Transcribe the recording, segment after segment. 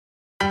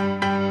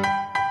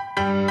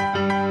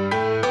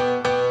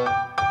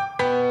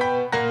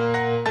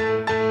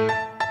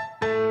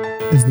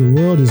As the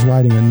world is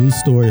writing a new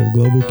story of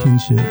global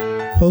kinship,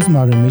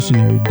 Postmodern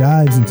Missionary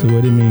dives into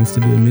what it means to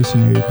be a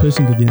missionary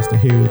pushing against the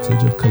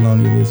heritage of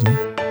colonialism.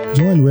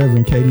 Join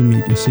Reverend Katie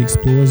Meek as she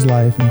explores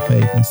life and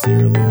faith in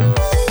Sierra Leone.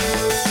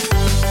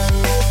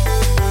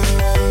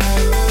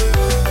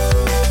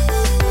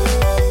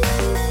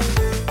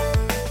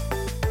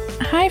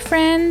 Hi,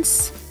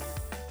 friends,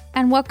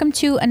 and welcome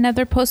to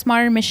another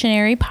Postmodern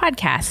Missionary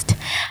podcast.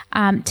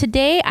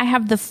 Today, I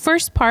have the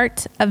first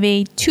part of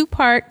a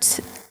two-part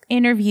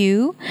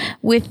interview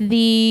with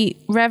the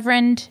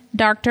Reverend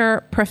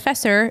Dr.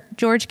 Professor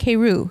George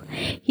Carew.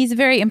 He's a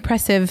very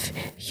impressive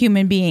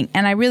human being,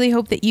 and I really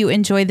hope that you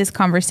enjoy this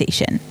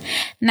conversation.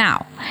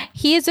 Now,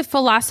 he is a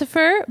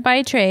philosopher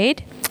by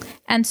trade,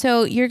 and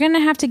so you're going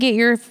to have to get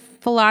your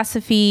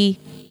philosophy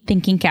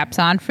thinking caps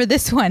on for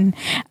this one.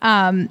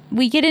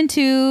 We get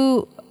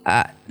into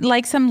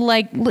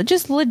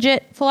just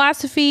legit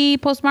philosophy,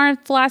 postmodern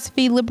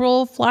philosophy,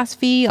 liberal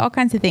philosophy, all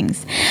kinds of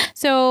things.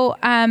 So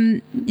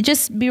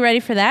just be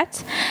ready for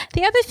that.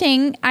 The other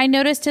thing I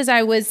noticed as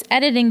I was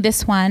editing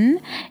this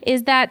one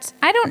is that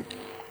I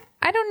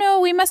don't know,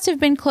 we must have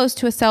been close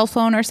to a cell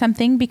phone or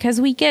something, because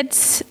we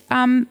get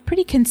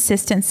pretty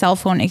consistent cell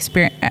phone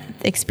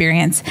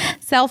experience,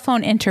 cell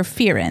phone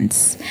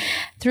interference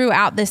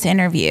throughout this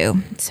interview.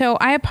 So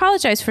I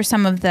apologize for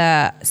some of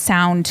the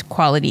sound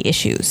quality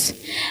issues.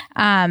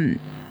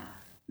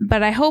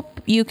 But I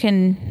hope you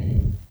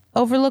can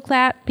overlook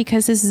that,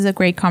 because this is a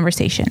great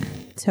conversation.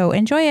 So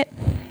enjoy it.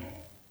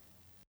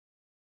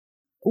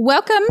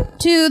 Welcome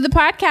to the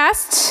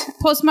podcast,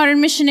 Postmodern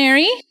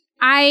Missionary.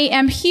 I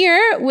am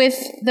here with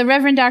the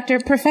Reverend Dr.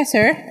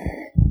 Professor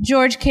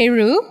George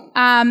Carew,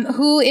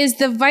 who is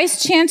the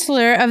Vice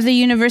Chancellor of the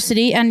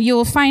university, and you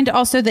will find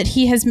also that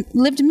he has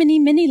lived many,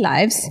 many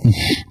lives.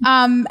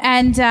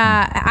 And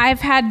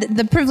I've had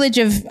the privilege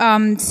of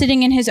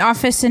sitting in his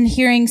office and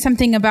hearing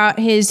something about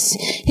his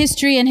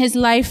history and his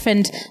life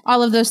and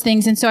all of those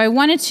things. And so I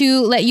wanted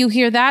to let you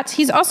hear that.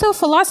 He's also a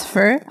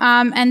philosopher,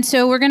 and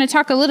so we're going to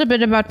talk a little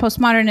bit about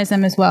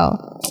postmodernism as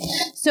well.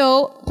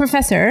 So,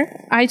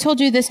 Professor, I told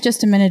you this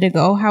just a minute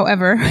ago.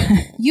 However,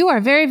 you are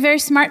a very, very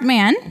smart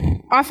man.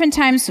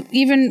 Oftentimes,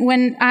 even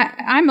when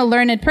I'm a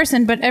learned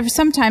person, but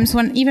sometimes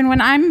when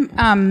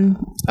I'm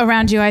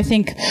around you, I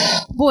think,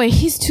 boy,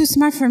 he's too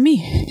smart for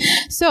me.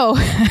 So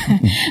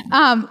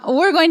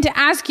we're going to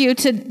ask you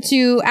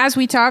to, as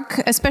we talk,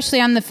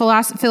 especially on the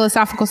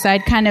philosophical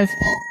side, kind of,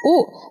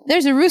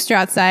 there's a rooster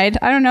outside.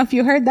 I don't know if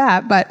you heard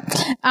that, but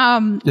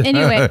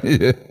anyway,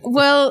 yeah.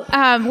 Well,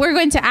 we're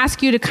going to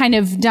ask you to kind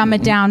of dumb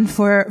it down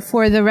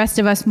for the rest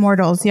of us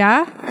mortals,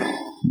 yeah?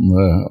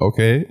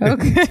 Okay.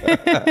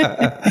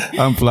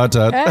 I'm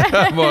flattered.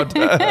 But,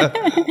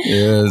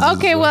 yes,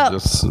 okay, well,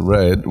 just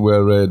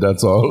well read,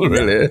 that's all,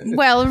 really.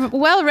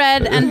 Well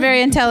read and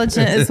very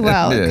intelligent as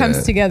well. Yeah. It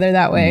comes together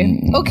that way.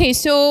 Mm-hmm. Okay,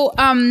 so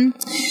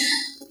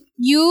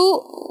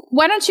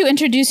why don't you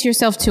introduce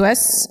yourself to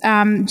us,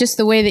 just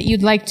the way that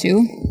you'd like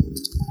to?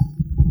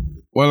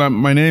 Well,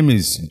 my name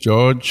is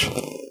George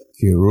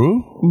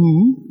Carew.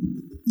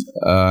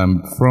 Mm-hmm.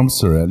 I'm from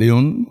Sierra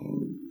Leone.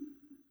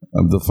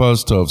 I'm the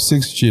first of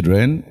 6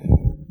 children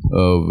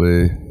of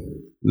a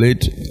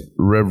late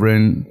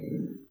Reverend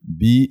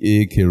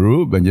B.A.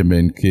 Carew,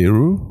 Benjamin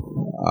Carew.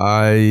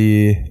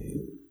 I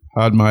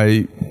had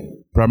my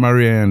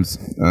primary and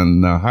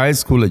high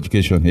school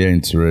education here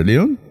in Sierra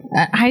Leone.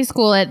 High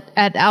school at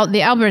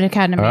the Albert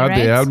Academy, right?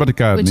 At the Albert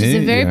Academy, which is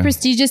a very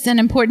prestigious and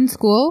important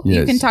school. Yes.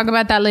 You can talk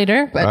about that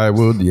later. But I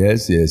would,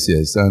 yes.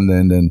 And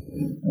then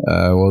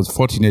I was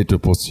fortunate to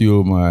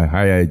pursue my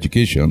higher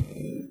education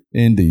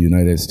in the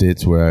United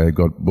States, where I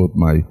got both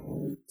my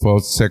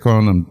first,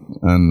 second,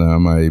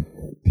 and my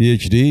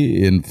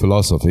PhD in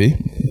philosophy,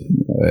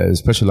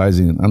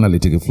 specializing in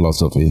analytical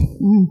philosophy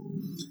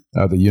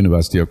at the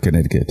University of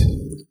Connecticut.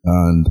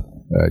 And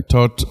I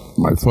taught,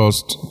 my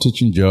first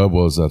teaching job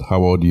was at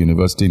Howard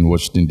University in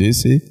Washington,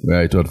 D.C.,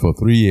 where I taught for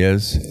 3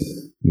 years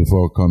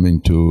before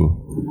coming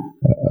to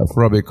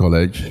Frobe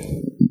College,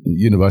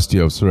 University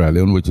of Sierra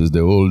Leone, which is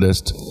the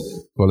oldest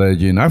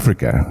college in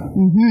Africa,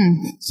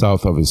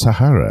 south of the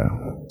Sahara.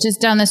 Just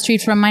down the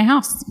street from my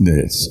house.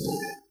 Yes.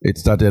 It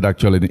started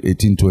actually in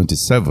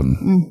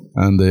 1827.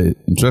 And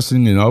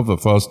interestingly enough, the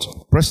first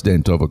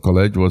president of a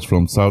college was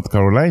from South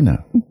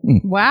Carolina.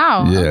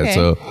 Wow. Yeah, okay.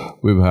 So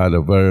we've had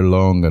a very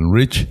long and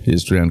rich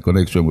history and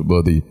connection with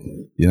both the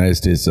United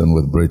States and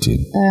with Britain.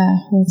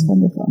 That's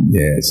wonderful.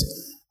 Yes.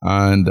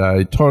 And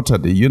I taught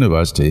at the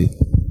university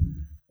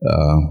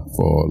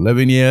for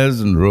 11 years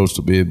and rose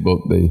to be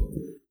both the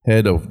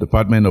head of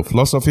Department of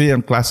Philosophy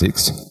and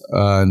Classics.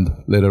 And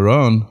later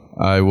on,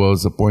 I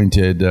was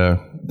appointed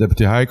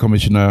Deputy High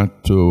Commissioner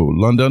to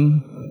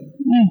London,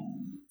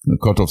 the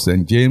Court of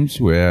St.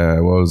 James, where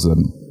I was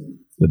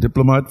a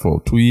diplomat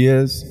for 2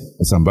 years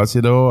as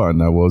ambassador,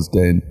 and I was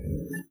then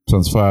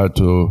transferred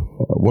to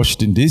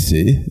Washington,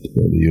 D.C.,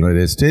 the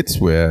United States,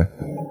 where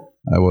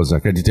I was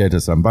accredited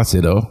as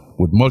ambassador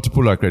with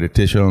multiple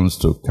accreditations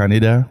to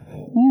Canada,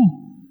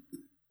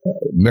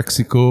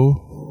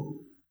 Mexico,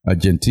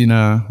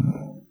 Argentina,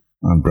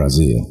 and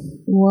Brazil.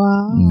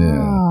 Wow.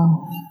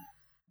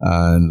 Yeah.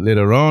 And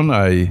later on,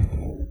 I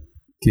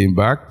came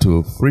back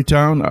to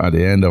Freetown at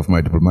the end of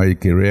my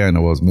diplomatic career, and I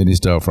was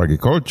Minister of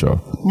Agriculture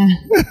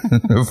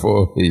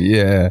for a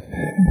year.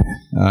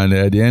 And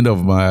at the end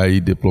of my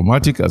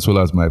diplomatic as well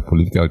as my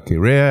political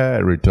career, I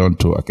returned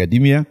to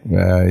academia.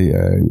 I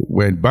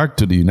went back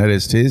to the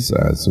United States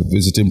as a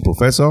visiting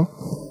professor,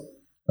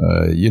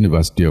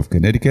 University of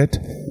Connecticut,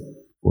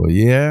 for a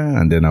year,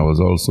 and then I was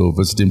also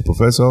visiting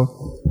professor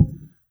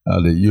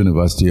at the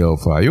University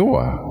of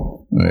Iowa.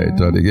 I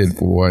taught again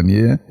for 1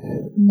 year.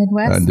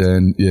 Midwest? And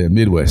then,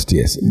 Midwest,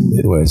 yes.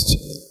 Midwest.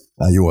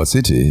 Iowa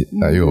City,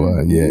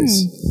 Iowa,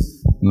 yes.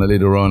 And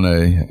later on,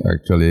 I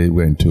actually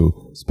went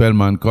to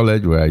Spelman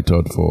College, where I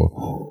taught for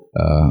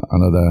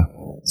another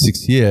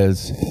 6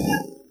 years.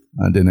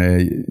 And then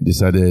I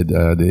decided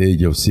at the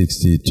age of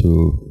 60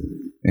 to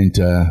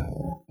enter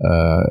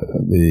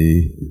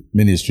the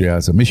ministry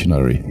as a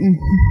missionary.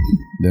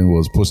 Then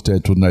was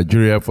posted to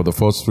Nigeria for the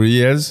first 3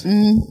 years.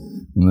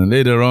 And then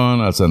later on,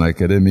 as an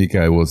academic,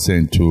 I was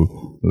sent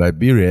to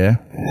Liberia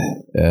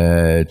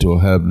to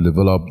help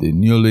develop the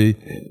newly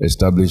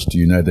established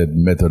United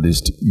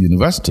Methodist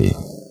University.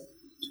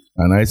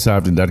 And I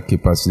served in that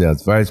capacity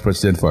as Vice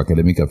President for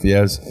Academic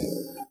Affairs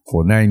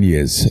for 9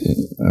 years.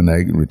 And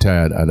I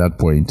retired at that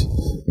point.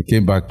 I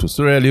came back to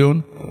Sierra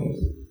Leone,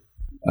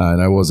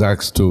 and I was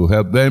asked to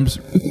help them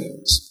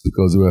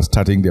because they were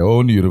starting their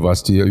own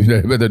university,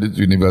 United Methodist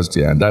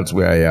University, and that's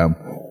where I am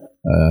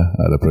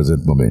at the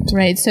present moment.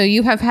 Right. So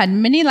you have had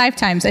many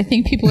lifetimes. I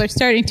think people are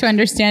starting to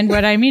understand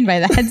what I mean by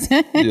that.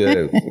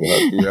 Yeah,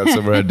 we have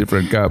several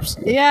different caps.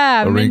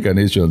 Yeah. Or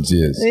reincarnations,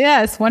 yes.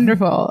 Yes,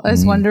 wonderful.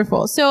 That's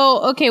wonderful.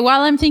 So, okay,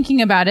 while I'm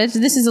thinking about it,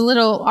 this is a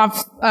little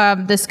off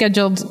the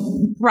scheduled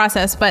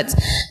process, but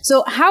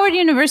so Howard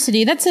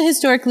University, that's a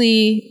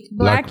historically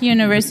black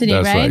university,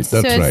 that's right? That's so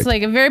it's right.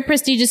 like a very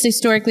prestigious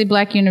historically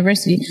black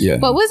university. Yeah.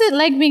 What was it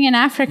like being an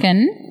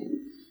African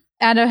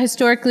at a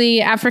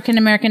historically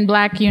African-American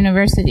black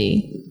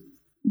university?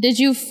 Did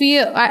you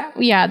feel,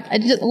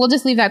 we'll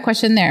just leave that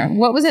question there.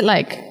 What was it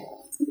like?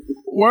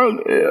 Well,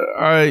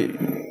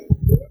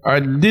 I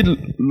did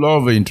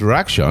love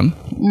interaction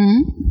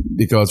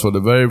because for the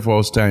very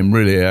first time,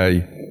 really,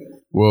 I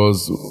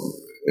was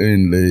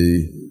in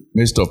the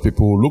midst of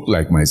people who looked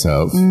like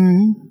myself,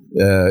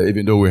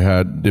 even though we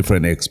had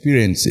different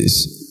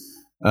experiences.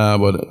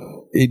 But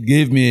it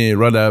gave me a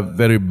rather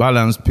very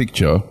balanced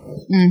picture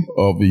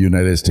of the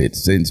United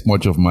States, since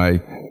much of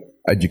my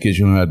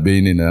education had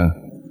been in a,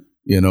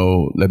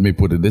 let me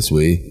put it this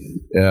way,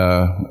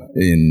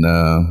 in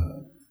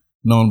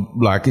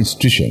non-black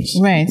institutions.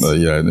 Right.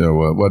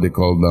 What they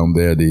call down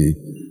there the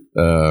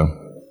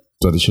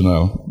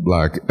traditional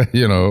black,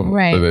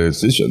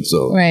 institutions.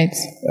 So, right.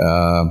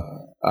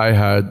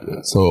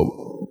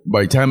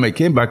 By the time I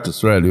came back to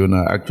Sierra Leone,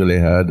 I actually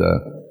had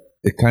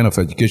the kind of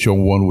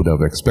education one would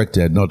have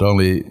expected, not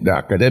only the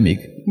academic,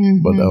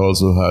 but I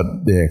also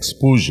had the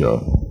exposure.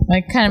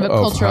 Like kind of a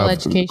cultural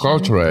education.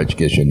 Cultural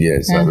education,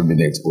 yes. Yeah. I've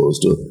been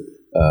exposed to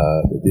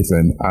the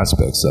different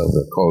aspects of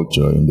the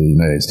culture in the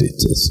United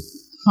States.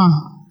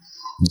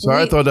 So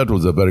I thought that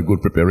was a very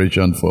good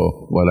preparation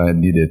for what I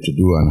needed to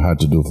do and had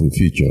to do for the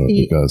future,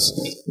 because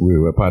we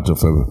were part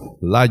of a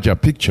larger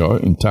picture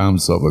in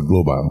terms of a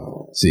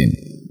global scene.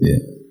 Yeah.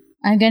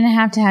 I'm going to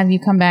have you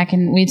come back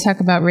and we talk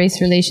about race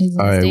relations in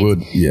the States. I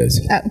would, yes.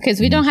 Because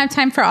we don't have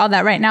time for all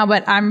that right now,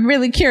 but I'm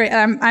really curious.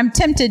 I'm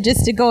tempted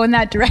just to go in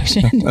that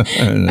direction.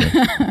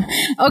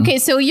 Okay,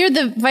 so you're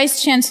the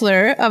Vice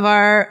Chancellor of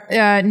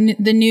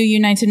the new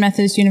United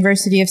Methodist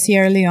University of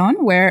Sierra Leone,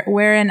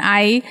 wherein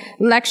I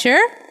lecture.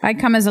 I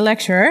come as a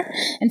lecturer.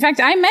 In fact,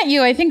 I met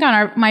you, I think,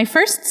 on my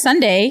first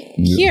Sunday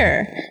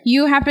here.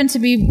 You happened to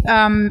be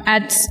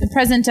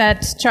present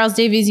at Charles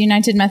Davies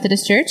United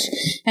Methodist Church,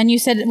 and you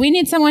said, we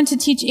need someone to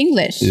teach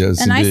English. Yes,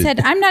 and indeed. I said,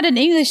 I'm not an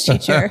English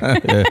teacher.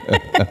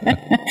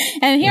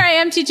 And here I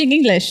am teaching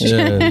English.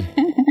 Yeah.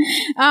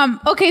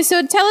 Okay,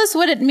 so tell us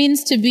what it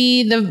means to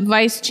be the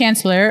Vice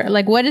Chancellor.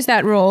 Like, what is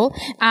that role?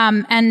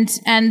 And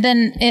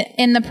then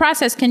in the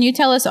process, can you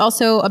tell us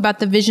also about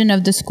the vision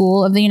of the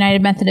school of the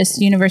United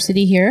Methodist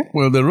University here?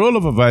 Well, the role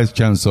of a Vice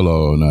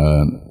Chancellor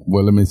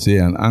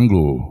an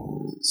Anglo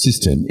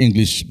system,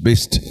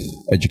 English-based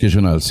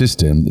educational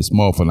system, is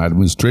more of an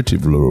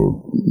administrative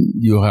role.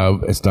 You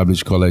have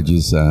established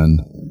colleges and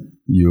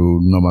you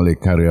normally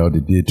carry out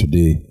the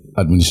day-to-day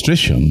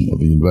administration of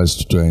the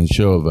university to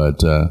ensure that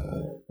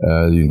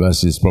the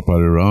university is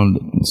properly run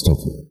and stuff,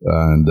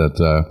 and that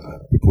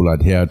people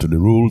adhere to the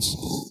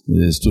rules,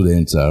 the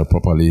students are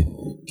properly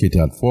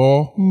catered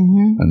for,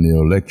 and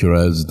your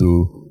lecturers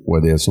do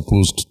what they are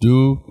supposed to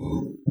do,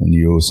 and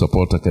you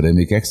support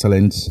academic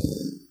excellence,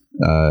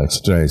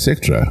 etc.,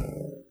 etc.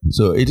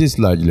 So it is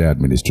largely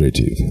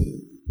administrative.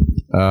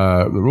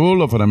 The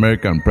role of an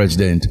American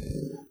president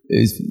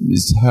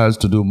has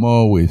to do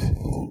more with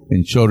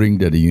ensuring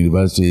that the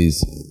university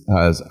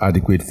has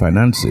adequate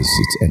finances,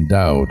 it's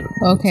endowed,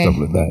 stuff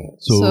like that.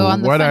 So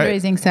on the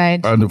fundraising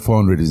side? On the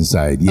fundraising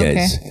side,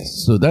 yes. Okay.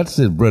 So that's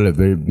a very,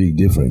 very big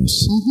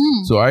difference.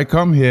 So I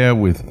come here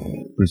with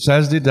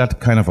precisely that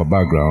kind of a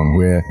background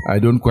where I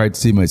don't quite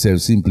see myself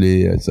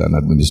simply as an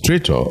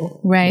administrator,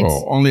 right,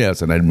 or only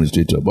as an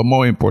administrator, but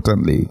more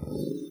importantly,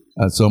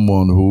 as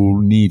someone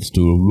who needs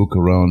to look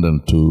around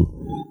and to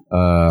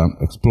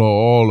explore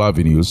all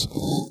avenues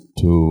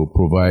to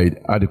provide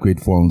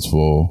adequate funds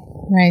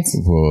for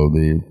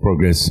the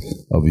progress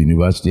of the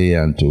university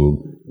and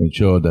to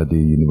ensure that the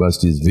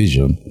university's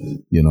vision,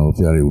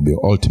 will be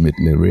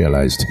ultimately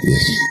realized.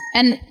 Yes.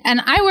 And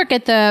I work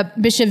at the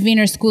Bishop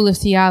Wiener School of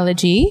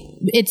Theology.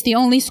 It's the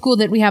only school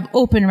that we have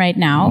open right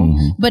now,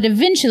 but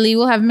eventually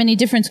we'll have many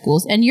different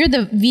schools. And you're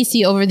the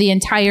VC over the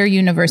entire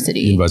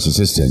university. University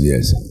system,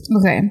 yes.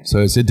 Okay. So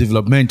it's a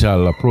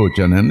developmental approach,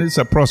 and it's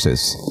a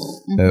process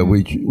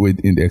which, we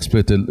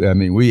expect in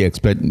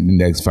the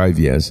next 5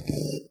 years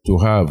to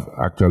have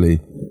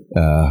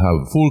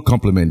full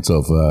complements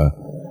of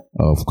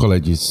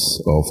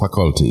colleges or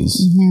faculties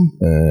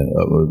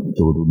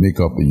to make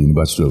up the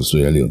University of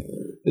Sierra Leone.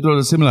 It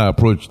was a similar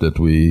approach that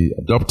we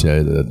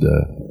adopted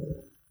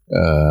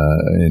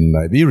in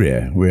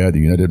Liberia, where the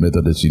United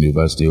Methodist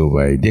University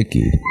over a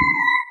decade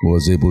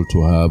was able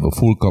to have a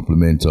full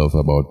complement of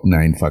about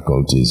 9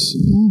 faculties.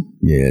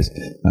 Yes,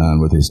 and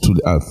with a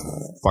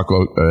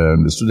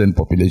the student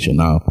population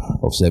now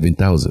of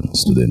 7,000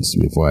 students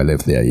before I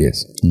left there.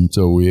 Yes, and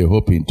so we are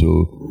hoping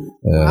to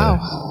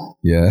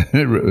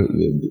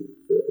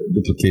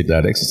duplicate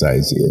that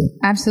exercise here.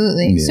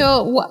 Absolutely. Yeah.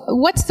 So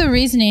what's the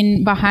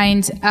reasoning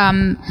behind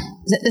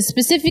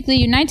specifically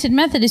United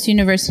Methodist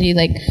University?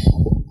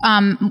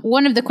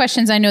 One of the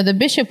questions I know the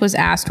bishop was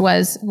asked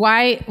was,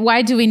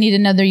 why do we need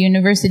another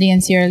university in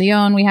Sierra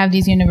Leone? We have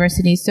these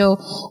universities. So,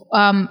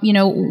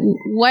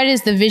 what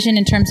is the vision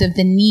in terms of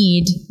the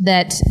need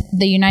that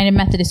the United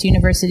Methodist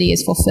University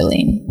is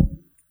fulfilling?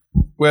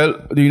 Well,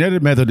 the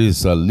United Methodist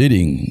is a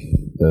leading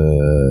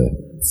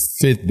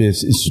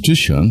faith-based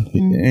institution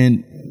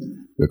in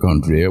the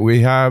country.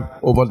 We have,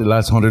 over the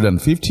last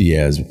 150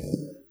 years,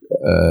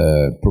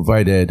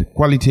 provided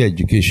quality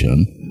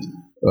education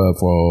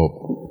for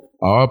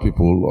our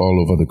people all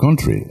over the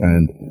country.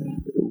 And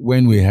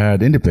when we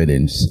had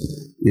independence,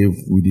 if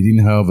we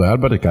didn't have the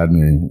Albert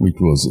Academy, which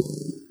was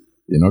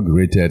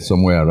inaugurated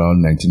somewhere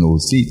around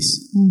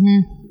 1906,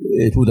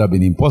 it would have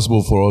been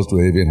impossible for us to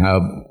even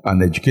have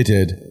an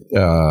educated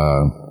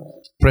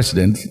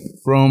president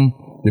from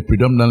the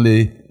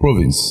predominantly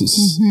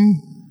provinces.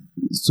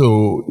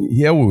 So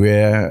here we were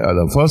at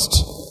the first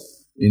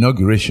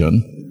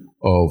inauguration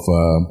of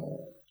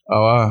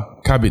our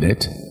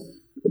cabinet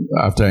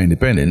after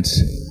independence.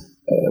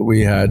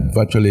 We had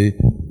virtually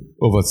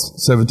over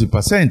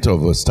 70%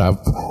 of the staff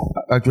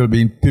actually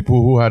being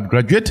people who had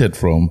graduated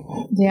from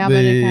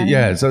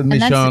the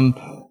mission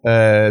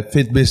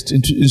faith-based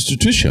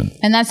institution.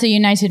 And that's the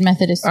United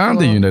Methodist School. And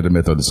the United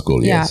Methodist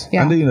School, yes.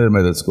 Yeah. And the United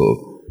Methodist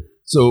School.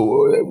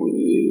 So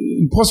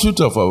in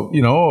pursuit of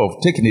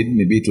taking it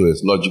maybe to a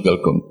logical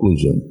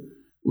conclusion,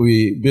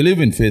 we believe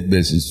in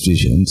faith-based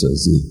institutions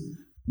as the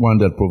one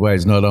that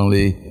provides not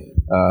only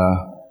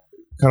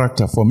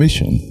character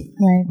formation,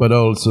 but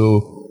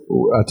also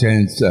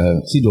attends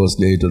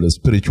seriously to the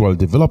spiritual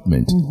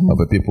development of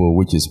the people,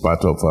 which is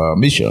part of our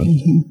mission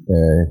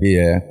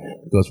here,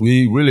 because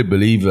we really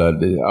believe that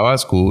our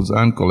schools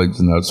and colleges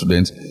and our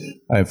students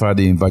are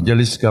the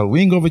evangelical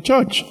wing of the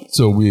church.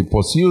 So we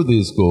pursue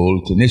this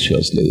goal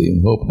tenaciously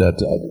and hope that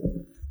at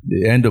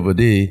the end of the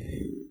day,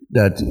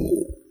 that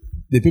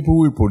the people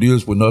we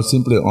produce will not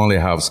simply only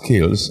have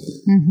skills,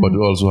 but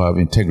will also have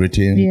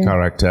integrity and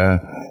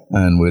character,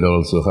 and will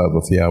also have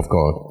a fear of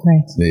God.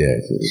 Right.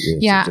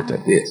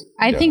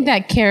 I think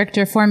that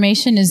character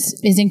formation is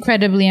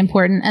incredibly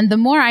important. And the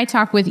more I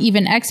talk with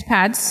even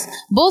expats,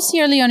 both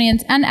Sierra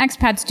Leoneans and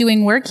expats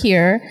doing work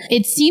here,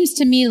 it seems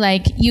to me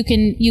like you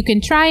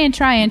can try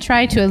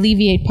to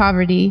alleviate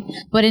poverty,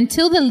 but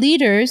until the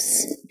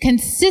leaders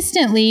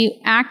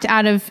consistently act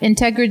out of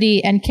integrity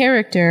and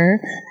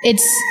character,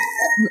 it's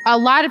a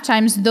lot of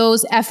times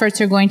those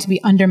efforts are going to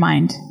be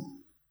undermined.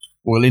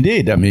 Well,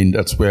 indeed. I mean,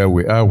 that's where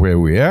we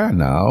are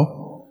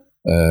now,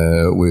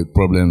 with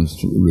problems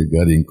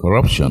regarding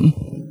corruption,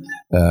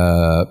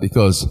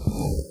 because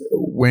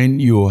when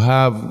you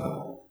have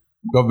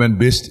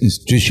government-based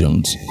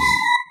institutions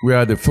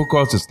where the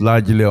focus is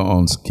largely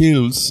on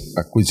skills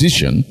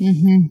acquisition,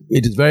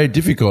 it is very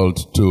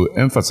difficult to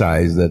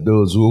emphasize that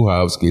those who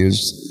have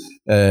skills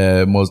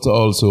must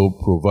also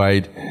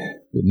provide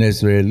the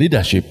necessary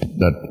leadership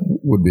that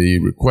would be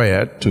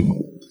required to,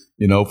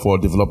 for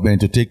development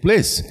to take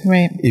place.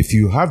 Right. If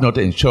you have not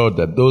ensured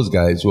that those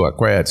guys who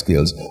acquired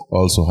skills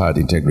also had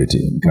integrity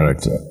and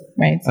character.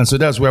 Right. And so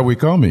that's where we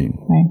come in.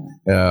 Right.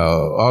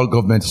 All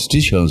government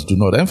institutions do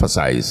not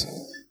emphasize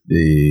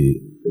the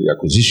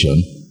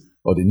acquisition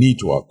or the need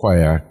to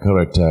acquire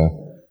character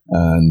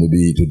and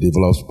maybe to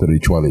develop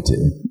spirituality.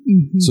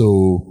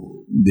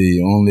 So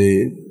the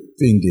only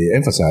thing they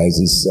emphasize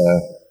is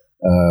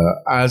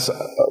as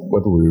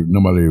what we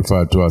normally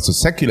refer to as a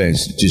secular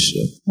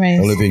institution. Right.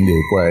 The only thing they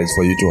require is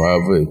for you to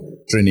have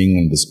training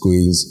and the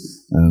skills,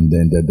 and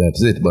then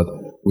that's it. But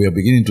we are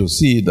beginning to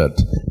see that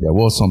there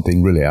was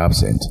something really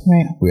absent.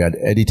 Right. We had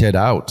edited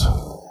out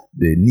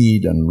the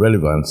need and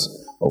relevance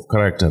of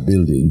character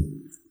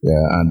building,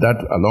 and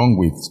that, along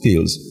with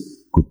skills,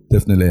 could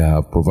definitely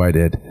have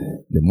provided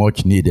the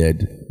much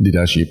needed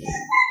leadership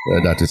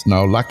that is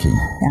now lacking.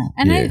 Yeah.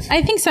 And yes.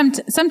 I think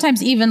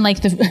sometimes even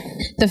like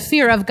the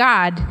fear of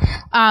God,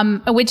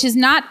 which is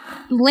not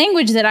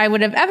language that I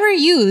would have ever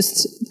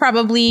used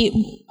probably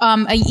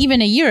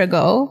even a year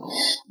ago.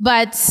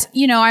 But,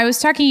 I was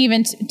talking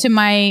even to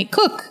my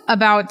cook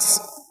about,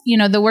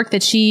 the work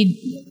that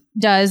she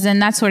does and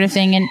that sort of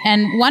thing.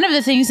 And one of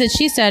the things that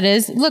she said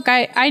is, look,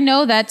 I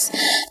know that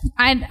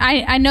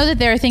I know that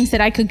there are things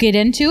that I could get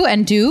into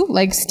and do,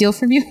 like steal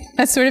from you,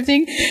 that sort of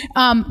thing.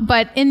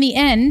 But in the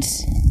end,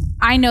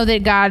 I know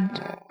that God,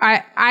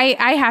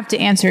 I have to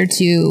answer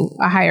to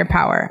a higher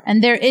power.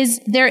 And there is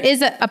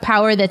a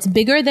power that's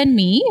bigger than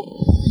me,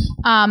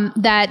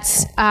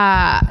 that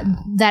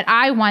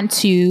I want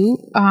to,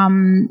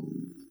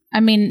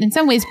 in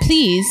some ways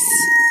please.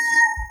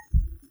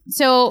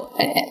 So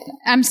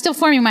I'm still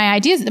forming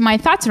my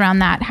thoughts around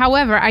that.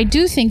 However, I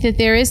do think that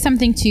there is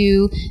something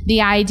to the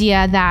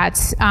idea that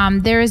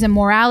there is a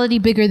morality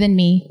bigger than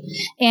me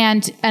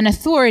and an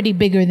authority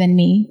bigger than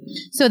me,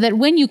 so that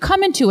when you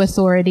come into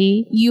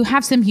authority, you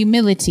have some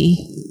humility.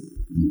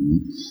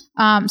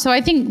 So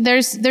I think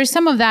there's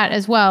some of that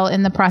as well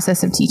in the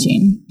process of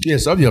teaching.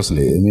 Yes,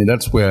 obviously.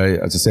 That's where,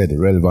 as I said, the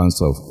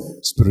relevance of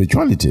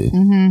spirituality.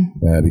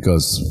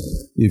 Because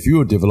if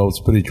you develop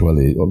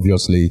spiritually,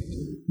 obviously,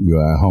 you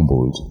are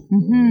humbled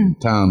in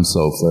terms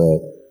of,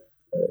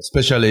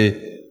 especially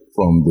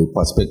from the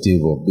perspective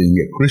of being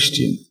a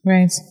Christian.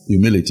 Right.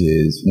 Humility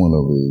is one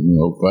of the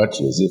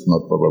virtues, if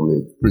not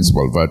probably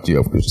principal virtue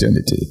of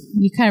Christianity.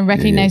 You kind of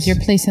recognize your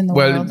place in the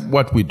world.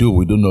 Well, what we do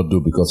not do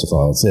because of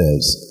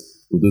ourselves.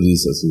 We do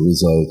this as a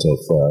result of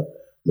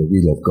the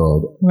will of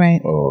God,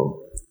 right,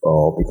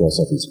 or because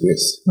of His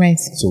grace. Right.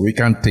 So we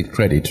can't take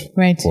credit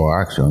right. for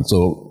our action.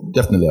 So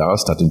definitely our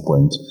starting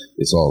point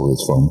is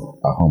always from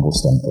a humble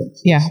standpoint.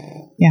 Yeah.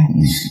 Yeah.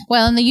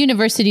 Well, in the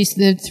universities,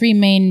 the three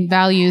main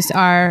values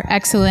are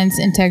excellence,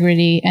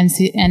 integrity, and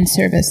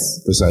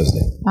service.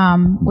 Precisely.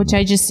 Which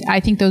I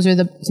think those are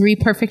the three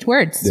perfect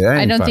words. Yeah,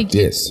 I don't think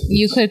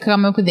you could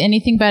come up with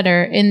anything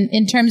better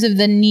in terms of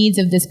the needs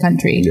of this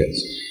country.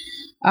 Yes.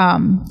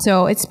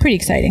 So it's pretty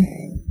exciting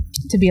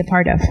to be a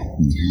part of.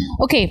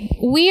 Okay,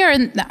 we are.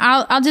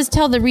 I'll just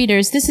tell the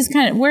readers. This is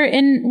we're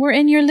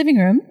in your living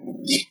room,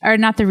 or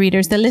not the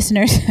readers, the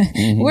listeners.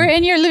 We're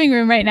in your living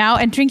room right now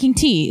and drinking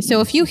tea. So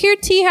if you hear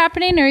tea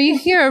happening or you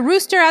hear a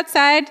rooster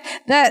outside,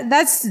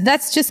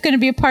 that's just going to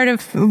be a part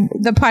of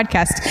the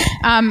podcast.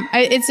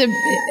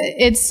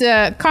 It's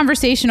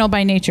conversational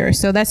by nature,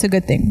 so that's a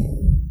good thing.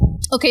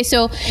 Okay,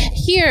 so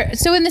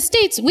in the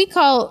States we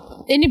call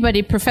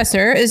anybody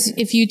professor is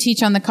if you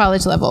teach on the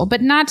college level,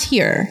 but not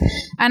here.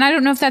 And I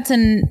don't know if that's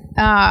an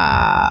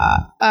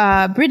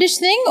British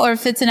thing or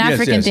if it's an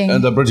African thing.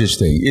 The British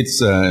thing.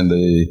 It's in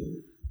the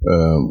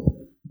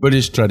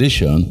British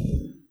tradition.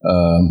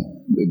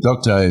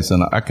 Doctor is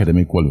an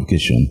academic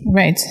qualification.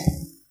 Right.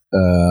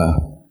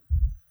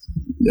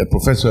 A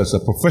professor is a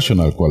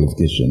professional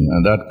qualification,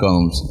 and that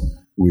comes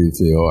with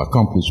your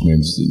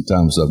accomplishments in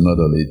terms of not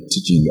only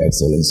teaching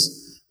excellence,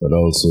 but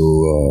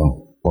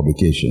also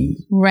publication.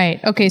 Right.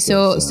 Okay.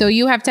 So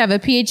you have to have a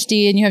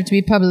PhD and you have to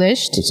be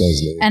published.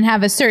 Precisely. And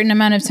have a certain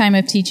amount of time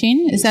of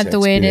teaching. Is that the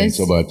way it is?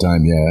 Over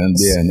time, yeah. And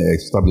be an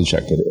established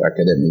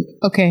academic.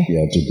 Okay.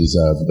 Yeah, to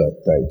deserve that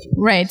title.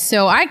 Right.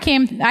 So I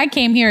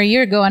came here a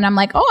year ago and I'm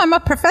like, oh, I'm a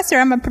professor.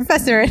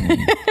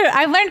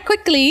 I learned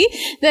quickly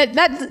that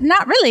that's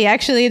not really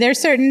actually. There's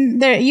certain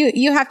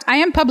you have to, I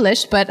am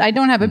published, but I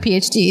don't have a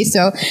PhD.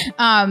 So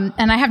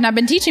and I have not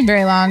been teaching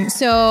very long.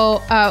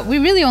 So we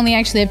really only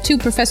actually have two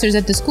professors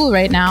at the school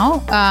right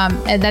now.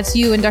 And that's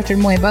you and Dr.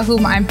 Moiba,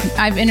 whom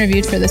I've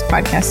interviewed for this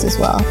podcast as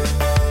well.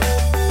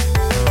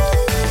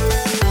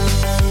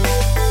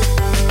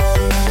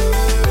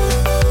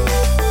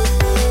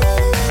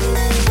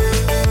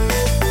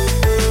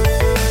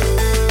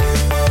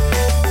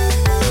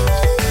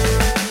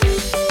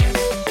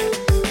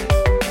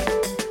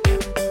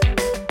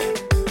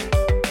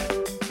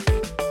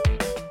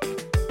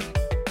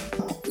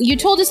 You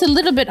told us a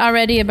little bit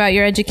already about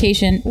your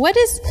education. What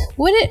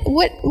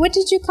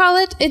did you call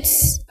it?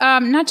 It's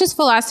not just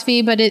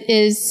philosophy, but it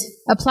is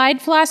applied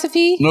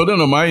philosophy? No.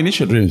 My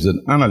initiative is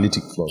an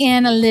analytic philosophy.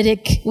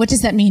 Analytic. What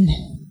does that mean?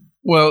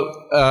 Well,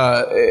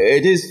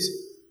 it is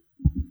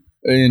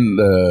in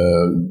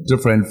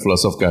different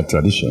philosophical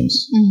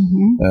traditions.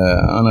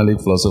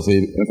 Analytic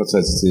philosophy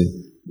emphasizes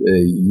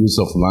the use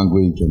of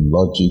language and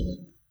logic.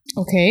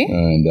 Okay.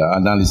 And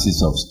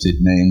analysis of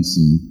statements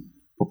and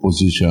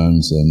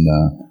propositions and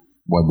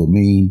what they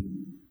mean.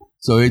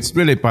 So it's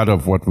really part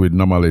of what we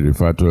normally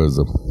refer to as,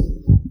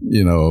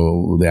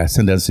 the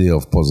ascendancy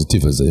of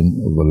positivism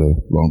over a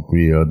long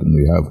period. And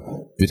we have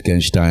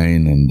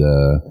Wittgenstein and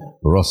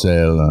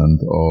Russell and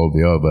all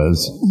the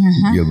others,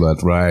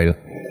 Gilbert Ryle.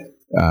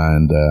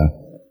 And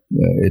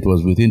it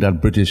was within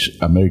that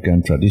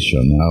British-American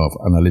tradition now of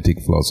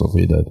analytic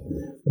philosophy that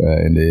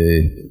in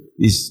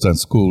the eastern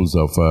schools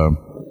of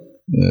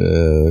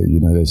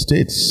United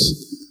States,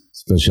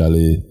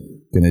 especially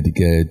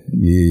Connecticut,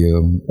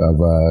 Yale,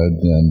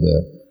 Harvard, and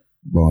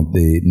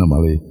they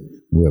normally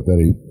were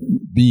very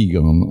big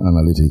on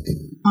analytic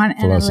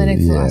philosophy.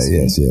 Analytic philosophy.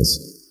 Yes.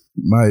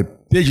 My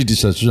PhD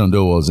dissertation,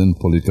 though, was in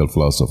political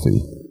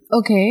philosophy.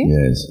 Okay.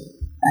 Yes.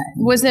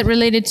 Was it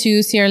related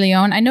to Sierra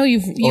Leone? I know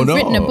you've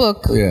written a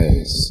book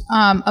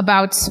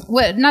about,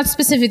 not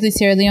specifically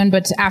Sierra Leone,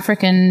 but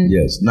African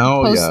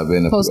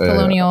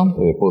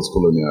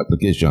post-colonial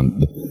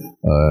application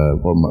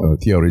from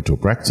theory to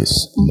practice.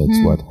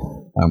 That's what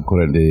I'm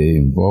currently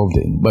involved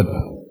in. But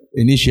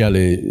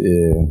initially,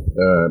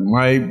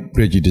 my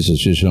PhD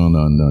dissertation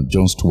on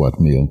John Stuart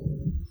Mill,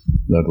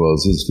 that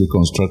was his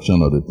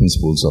reconstruction of the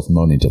principles of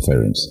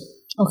non-interference.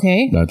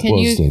 Okay.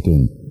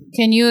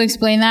 Can you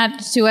explain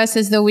that to us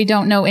as though we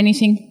don't know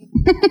anything?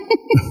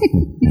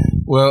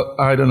 Well,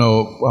 I don't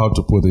know how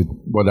to put it,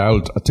 but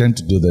I'll attempt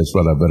to do this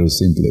rather very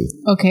simply.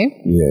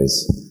 Okay.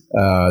 Yes.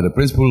 The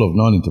principle of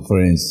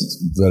non-interference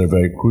is very,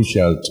 very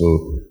crucial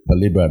to the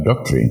liberal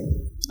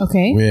doctrine.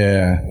 Okay.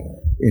 Where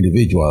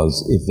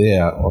individuals, if they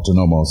are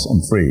autonomous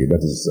and free,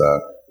 that is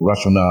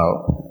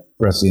rational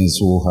persons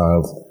who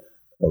have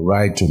a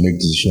right to make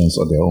decisions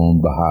on their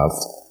own behalf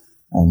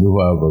and who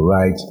have a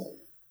right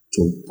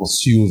to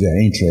pursue their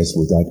interests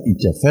without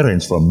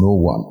interference from no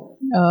one.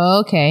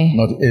 Okay.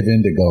 Not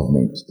even the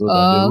government. So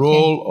that the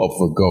role of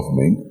the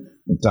government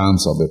in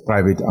terms of the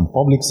private and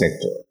public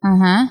sector,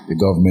 the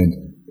government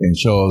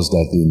ensures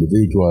that the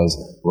individual's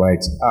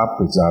rights are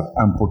preserved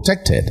and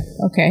protected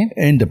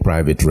in the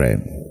private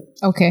realm.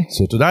 Okay.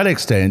 So to that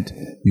extent,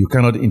 you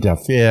cannot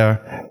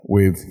interfere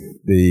with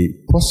the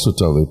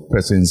pursuit of a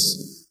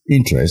person's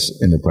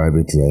interest in the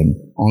private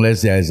realm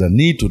unless there is a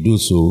need to do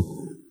so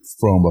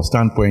from a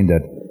standpoint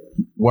that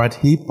what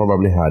he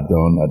probably had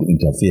done had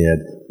interfered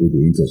with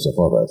the interests of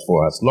others.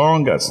 For as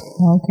long as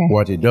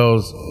what he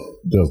does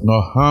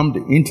not harm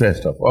the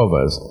interest of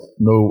others,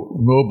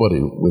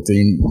 nobody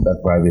within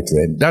that private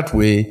realm. That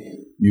way,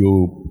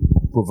 you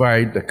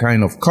provide the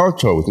kind of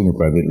culture within the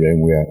private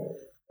realm where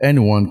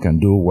anyone can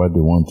do what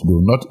they want to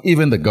do. Not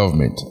even the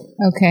government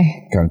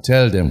can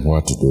tell them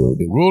what to do.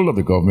 The role of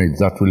the government is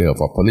that really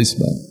of a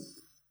policeman.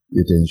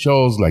 It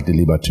ensures, like the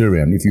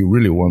libertarian, if you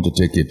really want to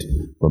take it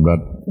from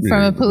that...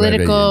 From a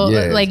political,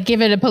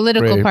 give it a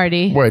political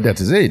party. Well,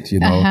 that is it,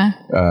 and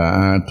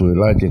to a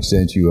large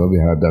extent, you already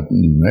have that in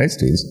the United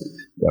States.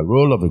 The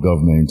role of the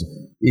government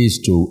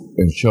is to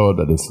ensure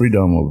that the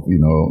freedom of,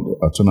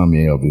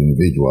 autonomy of the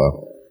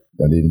individual,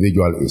 that the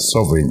individual is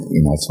sovereign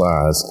in as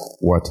far as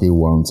what he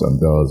wants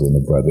and does in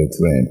the private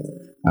realm.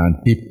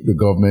 And the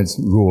government's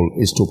role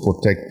is to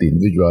protect the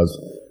individual's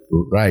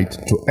right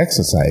to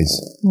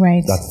exercise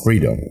that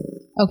freedom.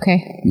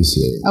 Okay. You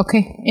see.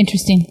 Okay.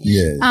 Interesting.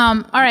 Yes.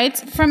 All right.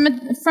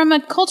 From a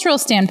cultural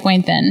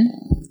standpoint, then,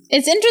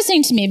 it's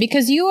interesting to me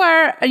because you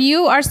are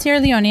Sierra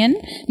Leonean.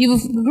 You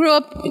grew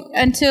up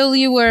until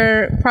you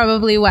were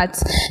probably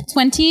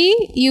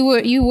 20.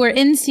 You were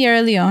in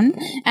Sierra Leone,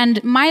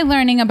 and my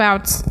learning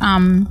about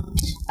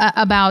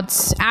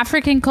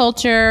African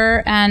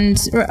culture and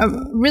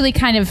really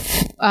kind of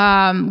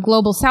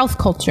global South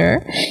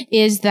culture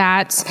is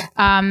that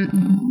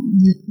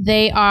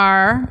they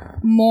are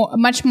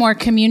much more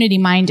community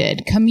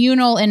minded,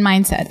 communal in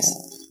mindsets.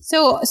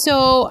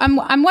 So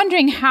I'm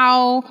wondering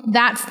how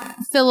that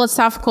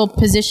philosophical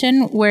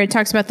position where it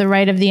talks about the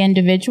right of the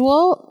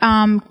individual,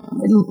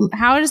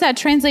 how does that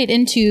translate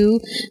into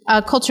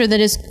a culture that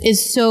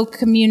is so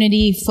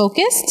community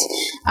focused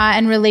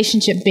and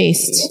relationship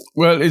based?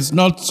 Well, it's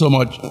not so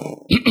much.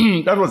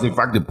 That was in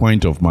fact the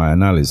point of my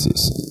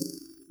analysis.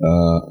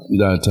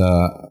 That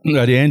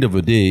at the end of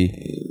the day,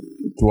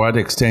 to what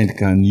extent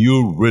can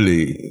you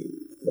really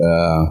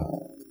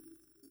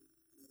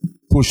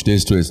push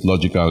this to its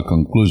logical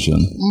conclusion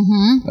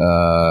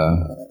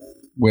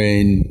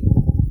when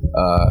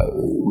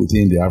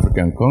within the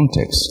African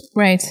context,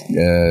 right?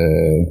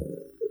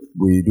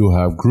 We do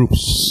have groups,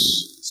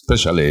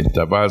 especially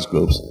diverse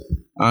groups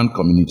and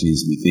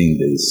communities within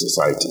the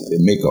society. They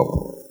make up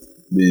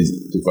these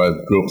diverse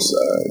groups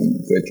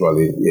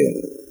virtually here.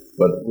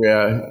 But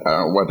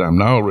what I'm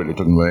now really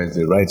talking about is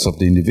the rights of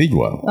the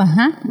individual.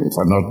 If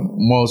I'm not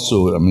more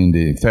so,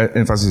 the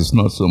emphasis is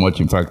not so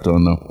much, in fact,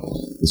 on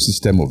the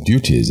system of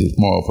duties. It's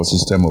more of a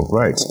system of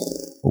rights.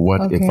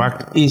 What, in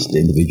fact, is the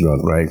individual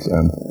rights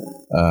and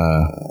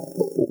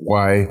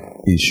why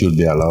he should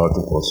be allowed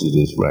to pursue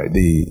this right.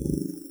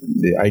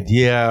 The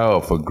idea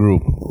of a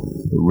group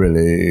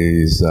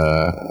really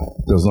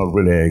does not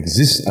really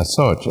exist as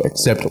such,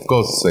 except, of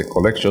course, a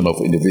collection of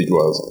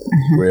individuals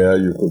where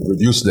you could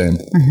reduce them.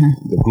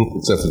 The group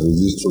itself is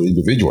reduced to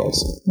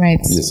individuals. Right.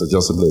 Yes, so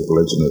just simply a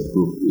collection of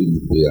group,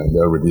 and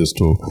they're reduced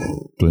to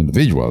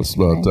individuals.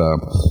 But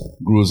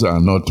groups are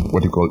not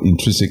what you call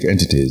intrinsic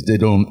entities. They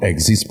don't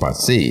exist per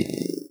se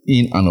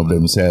in and of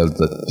themselves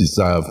that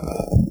deserve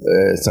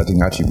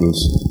certain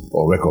attributes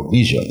or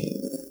recognition.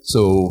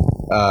 So,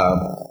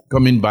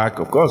 coming back,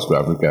 of course, to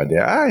Africa,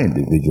 there are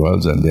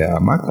individuals and there are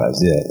markers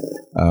there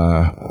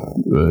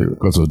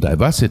because of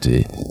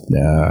diversity,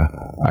 there are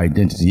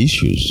identity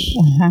issues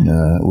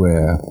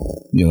where,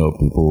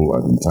 people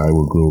identify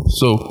with groups.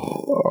 So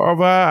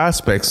other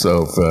aspects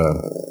of,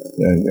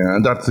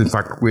 and that's in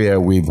fact where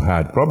we've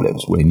had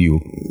problems when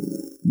you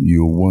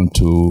want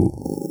to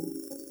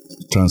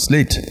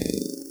translate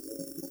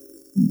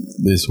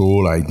this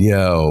whole idea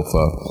of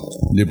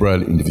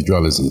liberal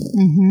individualism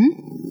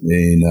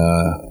in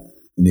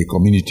a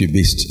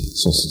community-based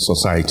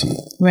society,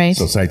 right?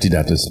 Society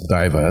that is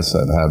diverse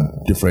and have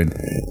different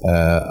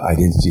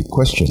identity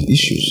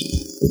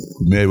issues.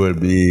 It may well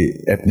be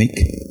ethnic,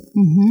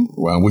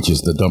 which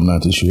is the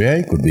dominant issue here.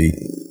 It could be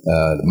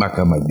the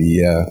marker might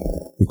be.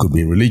 It could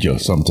be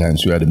religious.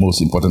 Sometimes where the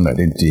most important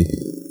identity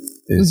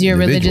is your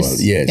religious.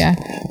 Yes, yeah.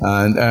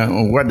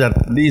 And what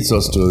that leads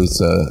us to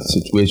is a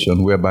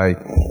situation whereby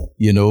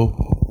we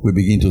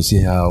begin to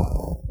see how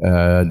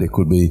they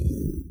could be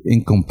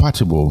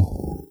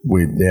incompatible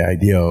with the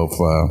idea of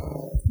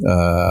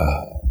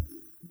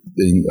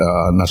being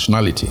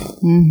nationality.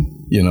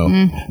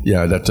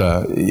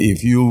 That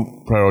if you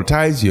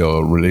prioritize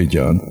your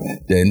religion,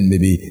 then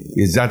maybe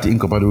is that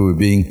incompatible with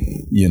being,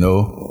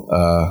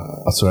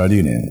 a Sierra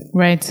Leonean?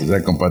 Right. Is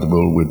that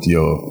compatible with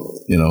your,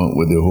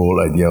 with the whole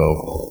idea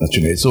of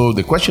nationality? So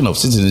the question of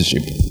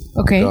citizenship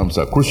becomes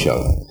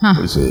crucial.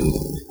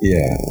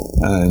 Yeah,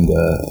 and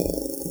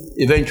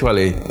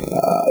eventually,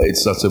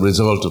 it's as a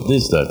result of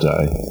this that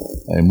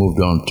I moved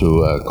on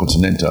to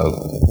continental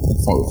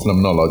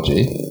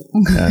phenomenology,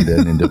 and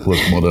then in the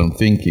postmodern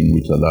thinking,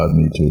 which allowed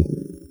me to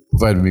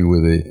provide me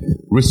with the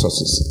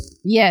resources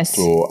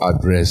to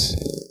address,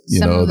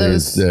 some of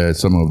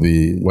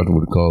the what we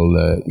would call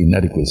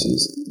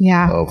inadequacies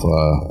of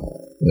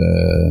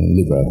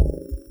liberal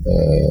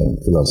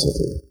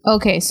philosophy.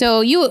 Okay,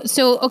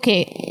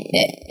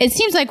 it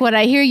seems like what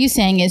I hear you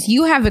saying is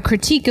you have a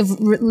critique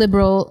of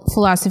liberal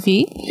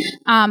philosophy,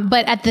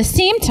 but at the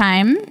same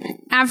time,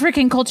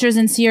 African cultures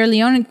and Sierra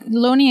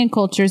Leonean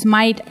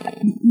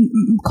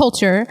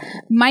culture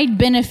might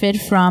benefit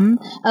from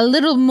a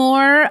little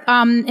more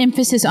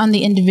emphasis on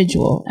the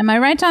individual. Am I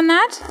right on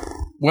that?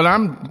 Well,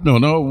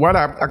 what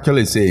I'm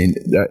actually saying,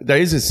 there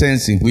is a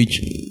sense in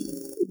which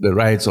the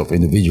rights of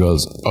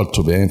individuals ought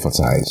to be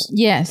emphasized.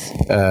 Yes.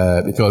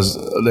 Because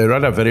the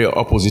rather very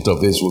opposite of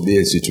this would be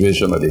a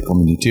situation of the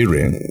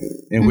communitarian,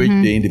 in which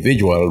the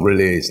individual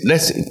really is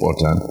less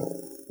important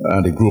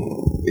and the group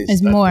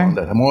is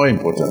more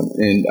important.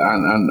 And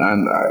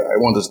I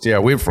want to stay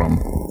away from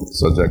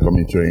such a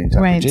communitarian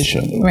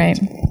interpretation. Right.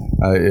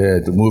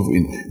 To move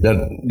in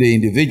that the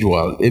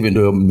individual, even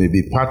though may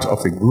be part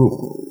of a group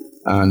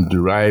and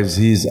derives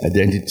his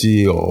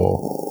identity or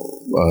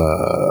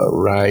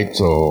rights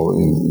or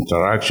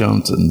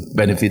interactions and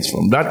benefits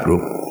from that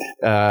group,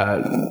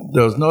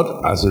 does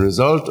not, as a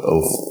result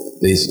of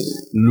this,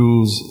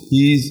 lose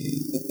his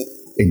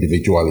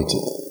individuality.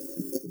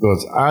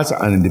 Because as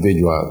an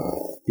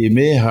individual, he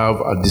may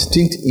have a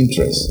distinct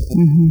interest.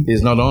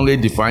 He's not only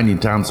defined in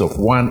terms of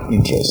one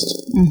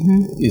interest.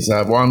 He's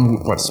one who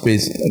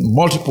participates in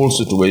multiple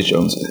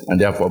situations and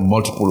therefore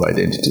multiple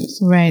identities.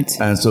 Right.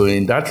 And so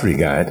in that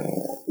regard,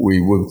 we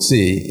would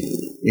say,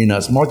 in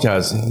as much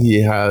as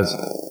he has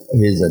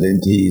his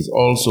identity, he is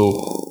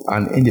also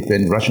an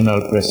independent, rational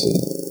person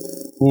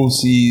who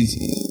sees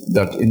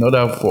that in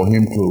order for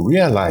him to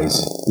realize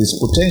his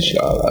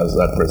potential as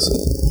that person,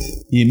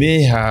 he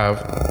may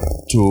have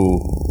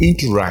to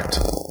interact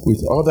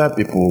with other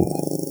people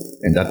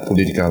in that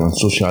political and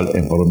social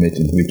environment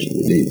in which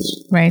he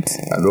lives. Right.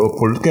 And a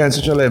political and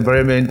social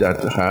environment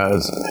that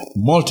has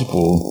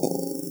multiple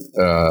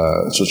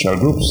social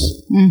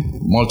groups,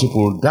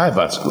 multiple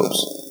diverse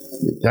groups,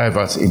 with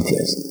diverse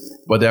interests.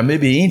 But there may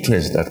be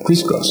interests that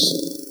crisscross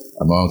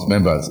amongst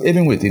members,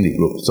 even within the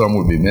group. Some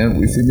will be men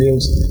with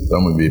females,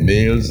 some will be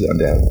males, and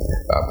they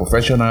are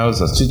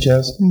professionals as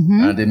teachers,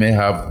 and they may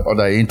have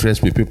other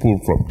interests with people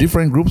from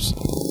different groups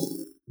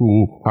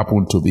who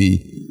happen to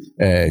be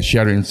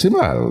sharing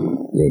similar,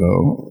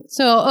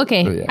 So,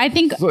 I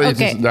think,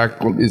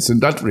 it's in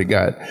that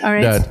regard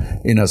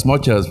that in as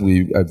much as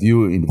we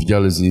view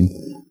individualism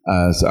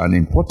as an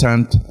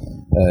important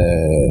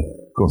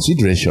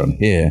consideration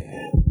here,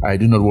 I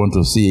do not want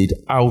to see it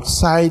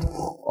outside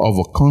of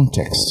a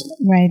context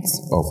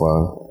of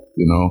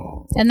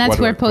and that's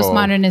where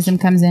postmodernism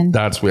comes in.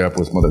 That's where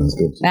postmodernism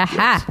comes in.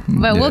 Aha. Yes.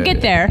 But we'll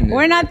get there. Yeah.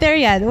 We're not there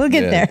yet. We'll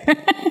get there.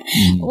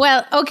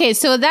 Well, okay.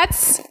 So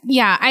that's,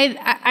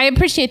 I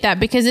appreciate that,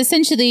 because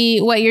essentially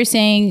what you're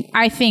saying,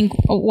 I think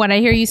what I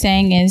hear you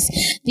saying is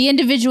the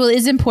individual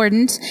is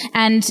important.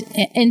 And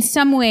in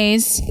some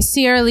ways,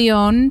 Sierra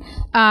Leone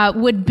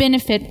would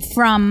benefit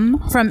from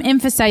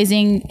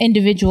emphasizing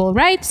individual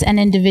rights and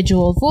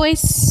individual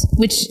voice,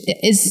 which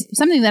is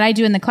something that I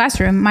do in the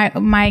classroom.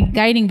 My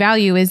guiding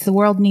value is the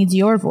world needs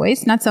your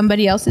voice, not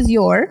somebody else's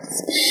yours,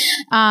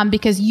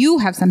 because you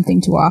have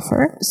something to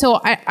offer. So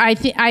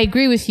I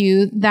agree with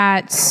you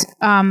that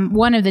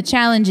one of the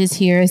challenges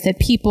here is that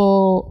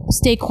people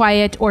stay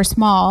quiet or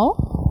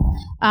small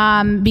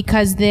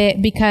because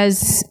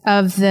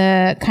of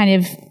the kind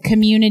of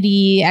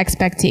community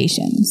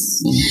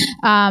expectations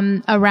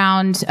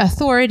around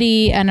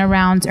authority and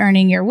around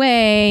earning your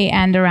way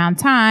and around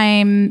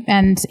time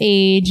and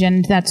age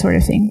and that sort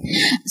of thing.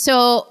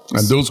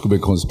 And those could be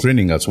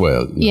constraining as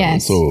well.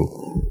 Yes. So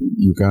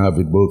you can have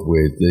it both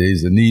ways. There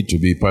is a need to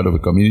be part of a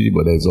community,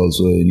 but there's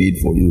also a need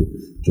for you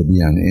to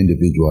be an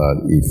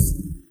individual if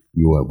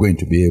you are going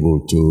to be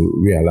able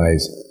to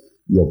realize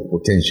your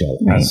potential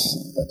as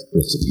a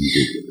person.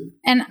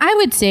 And I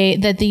would say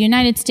that the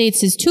United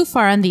States is too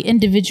far on the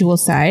individual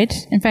side.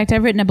 In fact,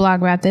 I've written a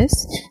blog about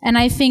this. And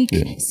I think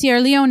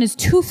Sierra Leone is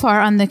too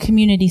far on the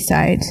community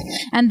side.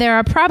 And there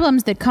are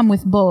problems that come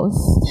with both.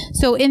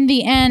 So in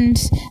the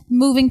end,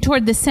 moving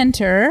toward the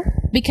center,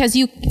 because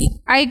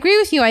I agree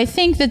with you. I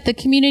think that the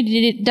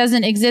community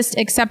doesn't exist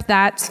except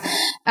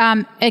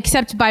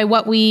by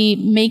what we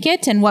make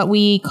it and what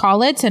we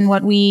call it and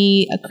what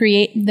we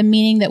create, the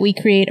meaning that we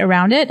create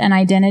around it and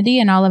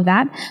identity and all of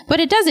that. But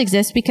it does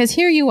exist because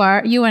here you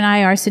and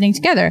I are sitting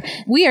together.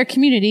 We are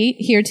community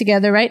here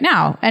together right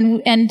now.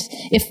 And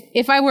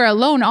if I were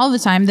alone all the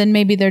time, then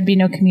maybe there'd be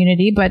no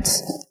community. But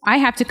I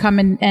have to come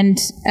and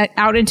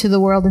out into the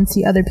world and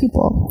see other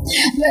people.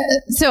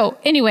 So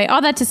anyway,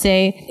 all that to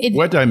say,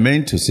 what I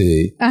meant to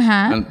say,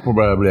 and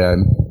probably I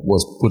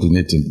was putting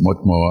it in much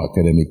more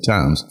academic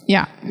terms,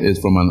 is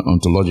from an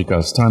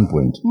ontological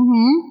standpoint,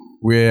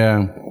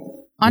 where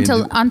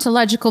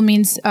ontological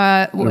means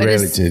reality,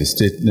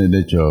 the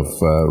nature of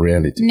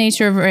reality.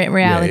 Nature of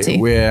reality.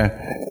 Where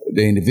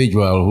the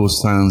individual who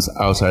stands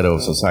outside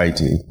of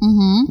society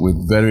with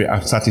very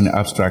certain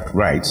abstract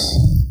rights.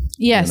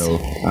 Yes.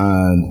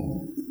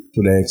 And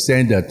to the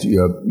extent that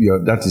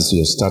that is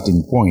your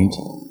starting point,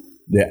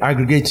 the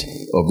aggregate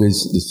of the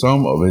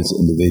sum of these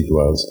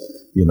individuals,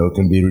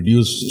 can be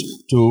reduced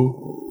to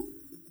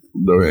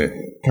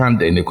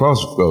in the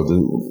course of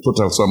the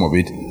total sum of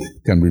it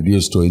can be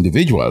reduced to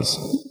individuals.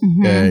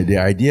 The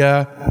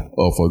idea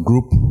of a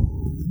group,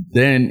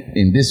 then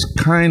in this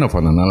kind of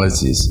an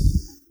analysis,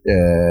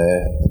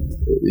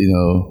 in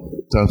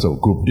terms of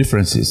group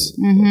differences,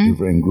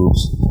 different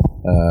groups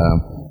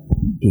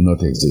do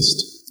not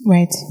exist.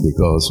 Right.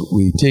 Because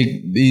we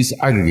take these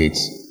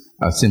aggregates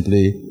as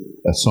simply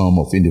a sum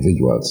of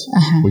individuals,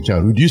 which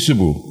are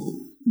reducible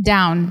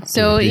down.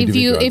 So if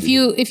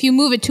you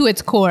move it to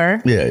its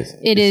core,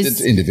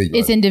 it's individual.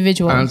 It's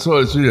individual. And so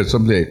it's really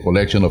simply a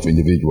collection of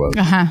individuals.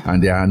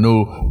 And there are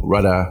no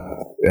rather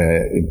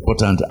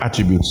important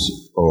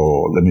attributes,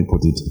 or let me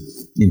put it,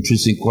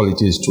 intrinsic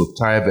qualities to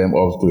tie them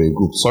up to a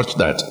group such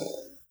that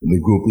the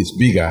group is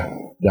bigger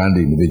than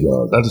the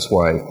individual. That is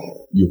why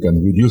you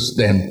can reduce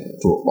them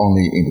to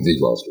only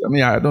individuals. I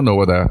mean, I don't know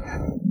whether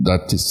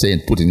that is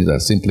putting it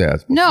as simply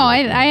as possible. No,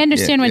 I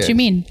understand what you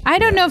mean. I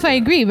don't know if I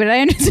agree, but I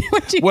understand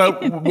what you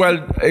mean. Well,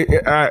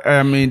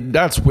 I mean,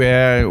 that's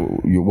where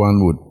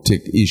one would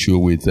take issue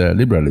with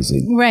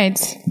liberalism. Right.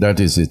 That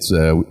is its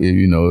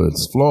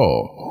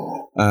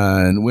flaw.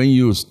 And when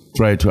you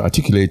try to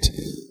articulate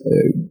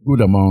a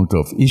good amount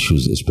of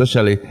issues,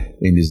 especially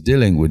in its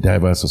dealing with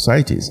diverse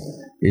societies,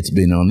 it's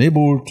been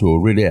unable to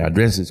really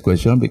address this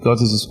question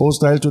because it is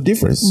hostile to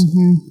difference.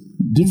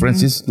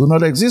 Differences do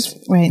not exist.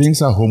 Right.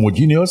 Things are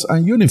homogeneous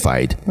and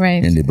unified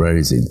in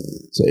liberalism.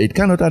 So it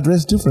cannot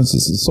address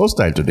differences. It's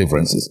hostile to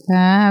differences.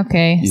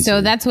 Okay.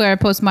 So that's where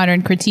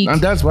postmodern critique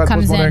comes in. And that's where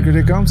postmodern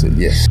critique comes in,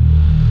 yes.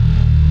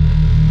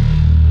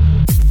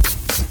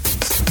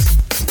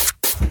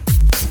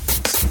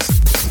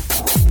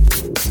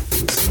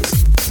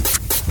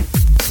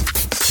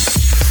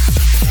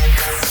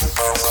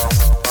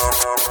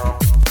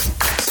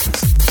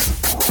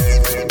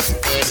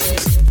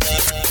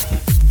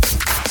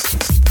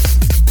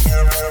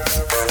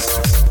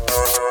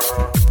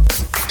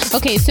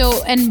 Okay,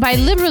 so, and by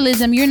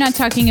liberalism, you're not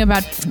talking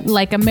about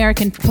like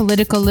American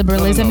political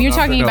liberalism. No, you're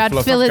talking about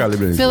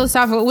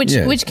philosophical,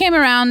 which came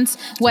around,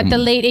 the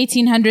late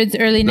 1800s,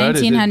 early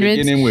 1900s.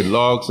 Beginning with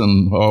Locke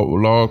and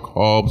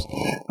Hobbes,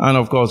 and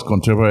of course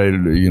contemporary,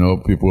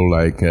 people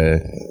like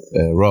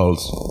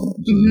Rawls,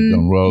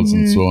 John Rawls,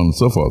 and so on and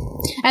so forth.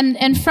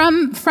 And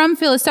from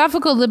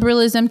philosophical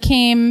liberalism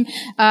came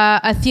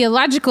a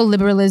theological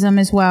liberalism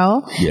as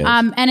well. Yes.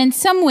 And in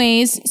some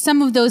ways,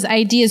 some of those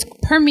ideas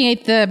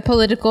permeate the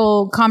political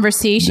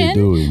conversation. They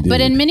do, indeed.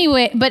 But in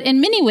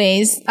many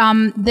ways,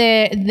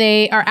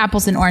 they are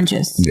apples and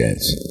oranges. Yes.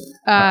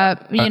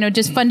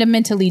 Just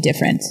fundamentally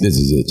different. This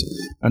is it.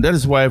 And that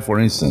is why, for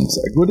instance,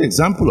 a good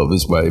example of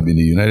this might be in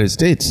the United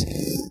States,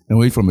 and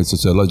away from a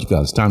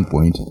sociological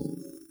standpoint,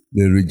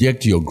 they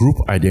reject your group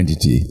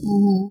identity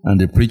and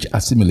they preach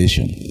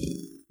assimilation.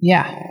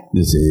 Yeah.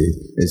 They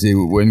say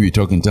when we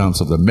talk in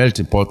terms of the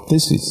melting pot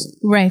thesis,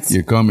 right?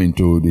 You come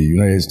into the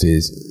United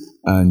States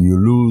and you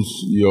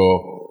lose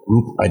your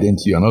group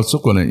identity. You're not so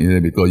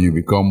connected because you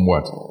become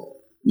what?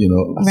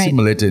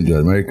 Assimilated into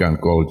American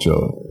culture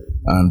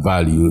and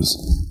values.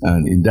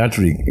 And in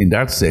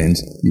that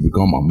sense, you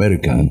become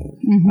American.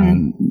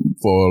 And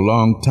for a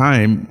long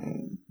time,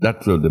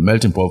 that the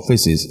melting pot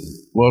thesis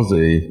was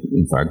the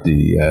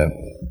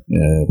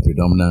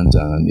predominant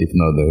and, if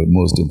not the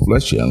most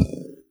influential,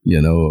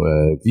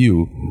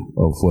 view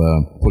of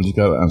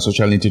political and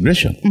social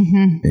integration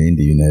in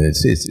the United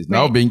States. It's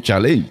now being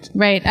challenged.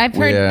 Right. I've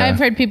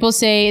heard people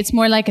say it's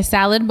more like a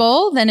salad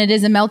bowl than it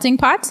is a melting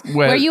pot,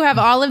 where you have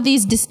all of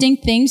these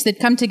distinct things that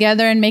come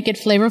together and make it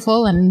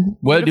flavorful and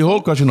beautiful. The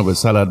whole question of a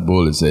salad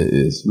bowl is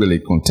really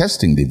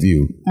contesting the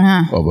view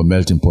of a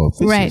melting pot.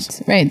 Right,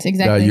 exactly.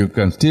 That you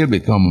can still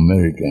become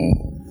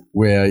American,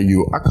 where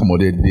you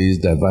accommodate these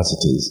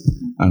diversities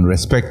and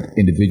respect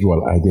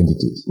individual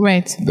identities.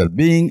 Right. That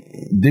being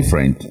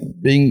different,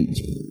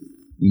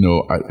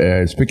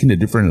 speaking a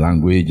different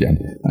language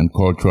and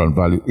cultural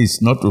value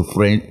is not a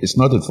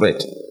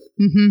threat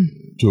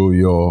to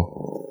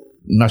your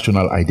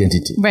national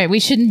identity. Right. We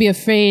shouldn't be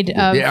afraid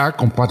of... They are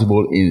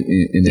compatible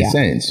in a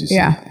sense, you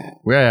see.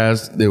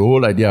 Whereas the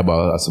whole idea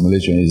about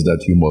assimilation is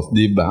that you must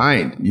leave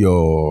behind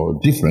your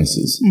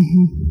differences.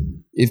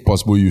 If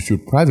possible, you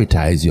should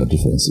privatize your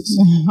differences.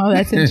 Oh,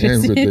 that's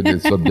interesting. The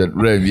subject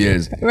realm,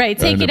 yes. Right,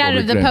 take it out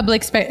of the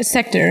public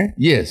sector.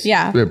 Yes.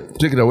 Yeah.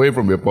 Take it away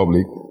from your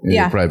public and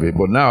your private.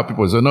 But now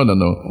people say, no.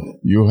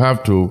 You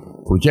have to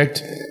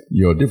project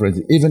your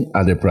differences even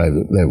at the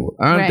private level.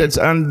 And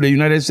and the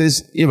United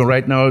States, even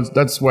right now,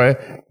 that's why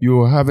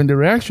you're having the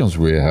reactions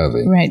we're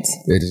having. Right.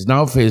 It is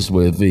now faced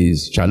with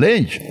this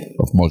challenge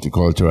of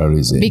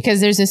multiculturalism.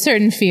 Because there's a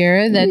certain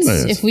fear that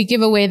if we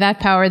give away that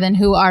power, then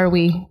who are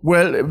we?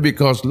 Well,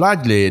 because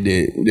largely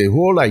the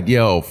whole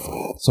idea of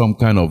some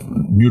kind of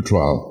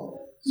neutral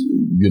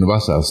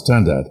universal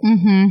standard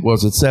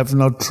was itself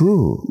not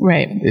true.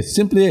 Right. It's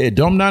simply a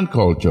dominant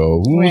culture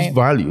whose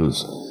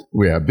values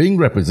were being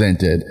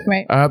represented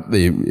at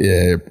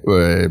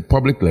the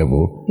public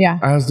level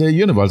as the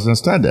universal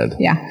standard.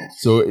 Yeah.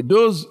 So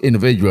those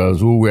individuals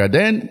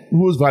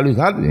whose values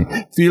had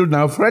been, feel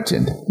now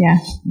threatened. Yeah.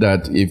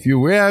 That if you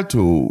were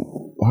to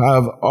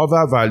have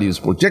other values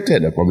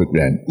projected at the public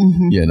land,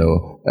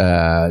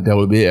 there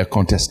will be a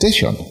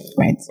contestation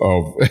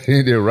of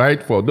the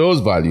right for those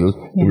values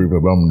to be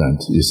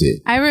predominant, you see.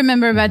 I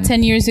remember about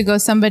 10 years ago,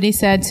 somebody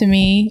said to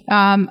me,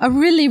 a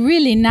really,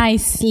 really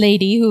nice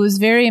lady who was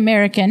very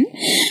American,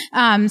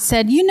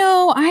 said,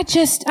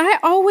 I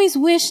always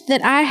wished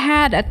that I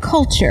had a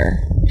culture.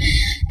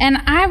 And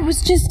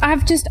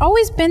I've just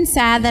always been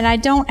sad that I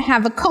don't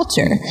have a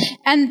culture.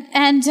 And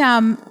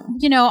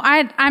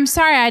I'm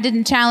sorry I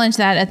didn't challenge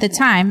that at the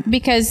time,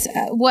 because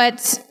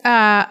what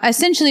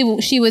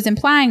essentially she was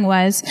implying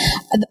was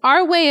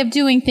our way of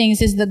doing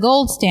things is the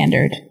gold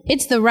standard.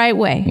 It's the right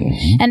way.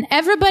 And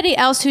everybody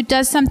else who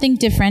does something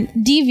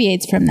different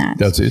deviates from that.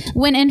 That's it.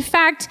 When in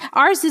fact,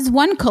 ours is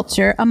one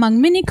culture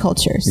among many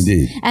cultures.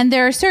 Indeed. And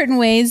there are certain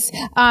ways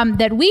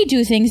that we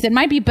do things that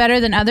might be better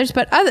than others,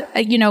 but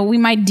we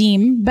might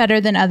deem better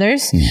than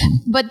others.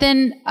 But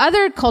then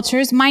other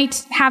cultures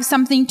might have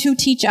something to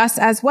teach us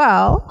as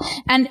well.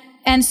 And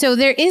so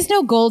there is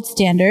no gold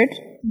standard.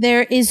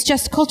 There is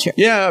just culture.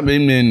 Yeah, I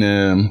mean,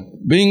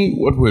 being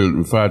what we'll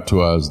refer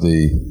to as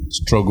the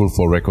struggle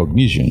for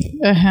recognition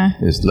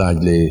is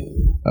largely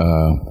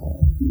an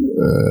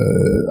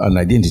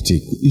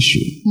identity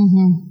issue.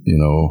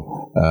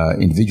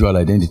 Individual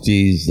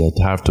identities that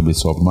have to be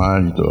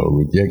submerged or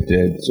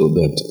rejected so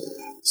that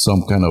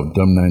some kind of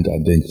dominant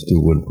identity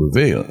will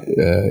prevail.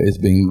 It's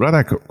been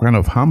rather kind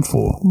of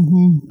harmful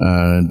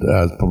and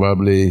has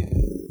probably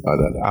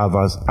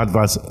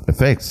adverse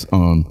effects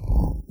on,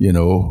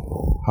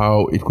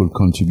 how it could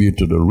contribute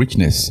to the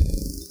richness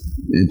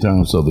in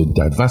terms of the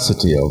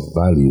diversity of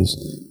values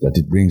that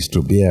it brings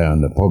to bear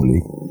on the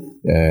public.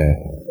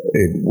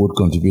 It would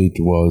contribute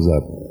towards,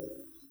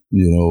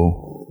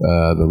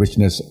 the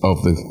richness of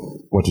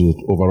what is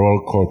the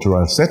overall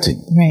cultural setting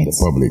in the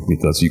public,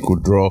 because you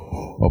could draw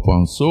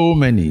upon so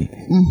many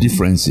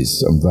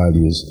differences and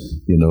values,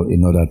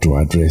 in order to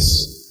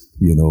address,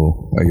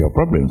 your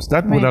problems.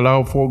 That would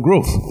allow for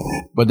growth.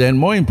 But then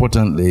more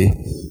importantly,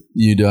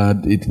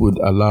 it would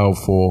allow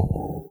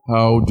for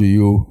how do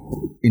you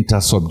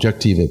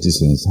intersubjective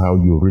existence, how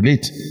you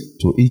relate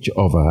to each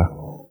other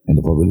in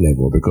the public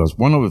level. Because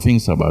one of the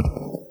things about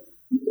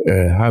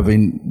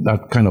having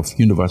that kind of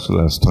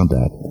universal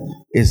standard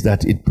is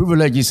that it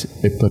privileges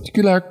a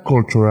particular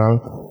cultural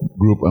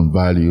group and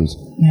values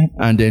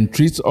and then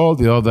treats all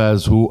the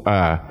others who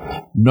are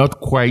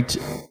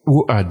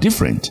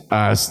different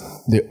as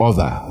the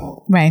other.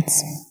 Right.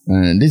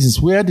 And this is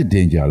where the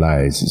danger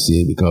lies, you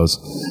see, because,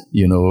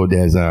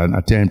 there's an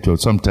attempt to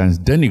sometimes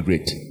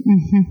denigrate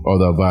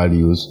other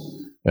values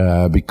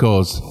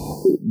because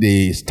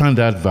the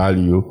standard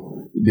value,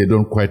 they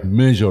don't quite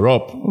measure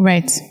up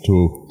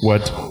to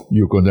what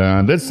you consider.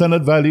 And that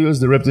standard value is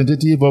the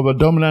representative of a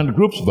dominant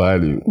group's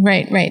value.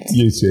 Right.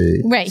 You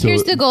say. Right. So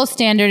here's the gold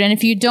standard. And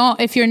if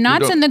you're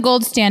not in the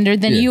gold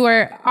standard, then you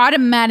are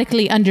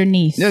automatically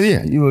underneath.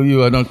 Yeah.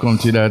 You are not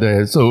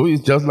considered. So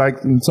it's just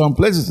like in some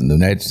places in the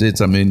United States,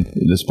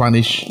 the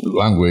Spanish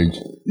language,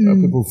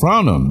 people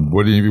frown on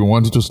whether you even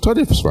wanted to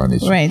study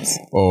Spanish. Right.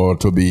 Or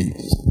to be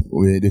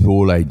with the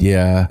whole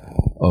idea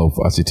of,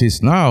 as it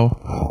is now,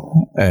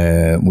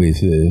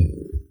 with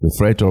the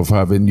threat of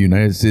having the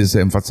United States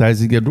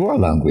emphasizing a dual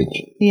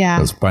language.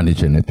 Yeah.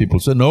 Spanish, and people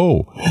say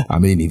no. I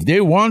mean, if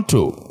they want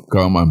to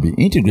come and be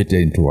integrated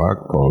into our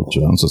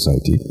culture and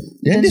society,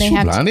 then they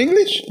should learn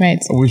English. Right.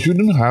 We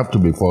shouldn't have to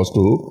be forced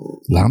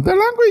to learn the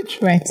language.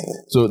 Right.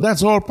 So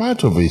that's all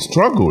part of a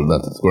struggle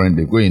that is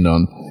currently going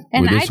on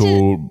with this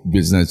whole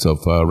business of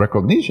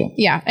recognition.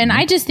 Yeah, and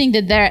I just think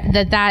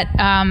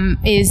that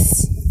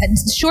is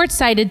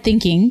short-sighted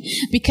thinking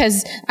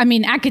because, I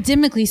mean,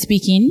 academically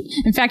speaking,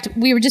 in fact,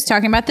 we were just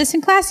talking about this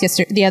in class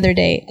the other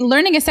day.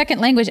 Learning a second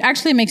language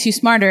actually makes you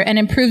smarter and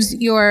improves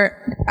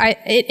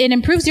it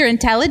improves your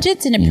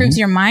intelligence and improves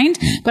your mind,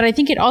 but I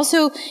think it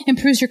also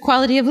improves your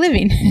quality of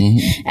living.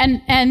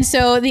 And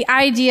so the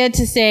idea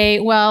to say,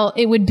 well,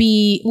 we would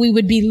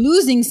be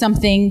losing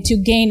something to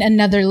gain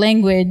another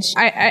language,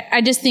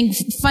 I just think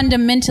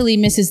fundamentally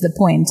misses the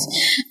point.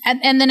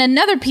 And then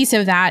another piece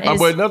of that is...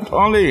 But not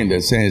only in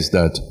the sense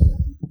that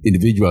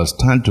individuals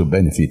stand to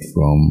benefit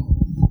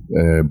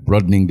from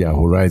broadening their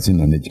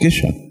horizon and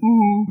education,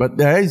 but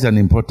there is an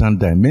important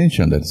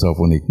dimension that's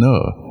often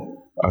ignored.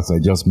 As I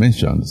just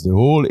mentioned, the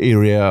whole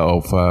area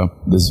of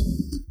this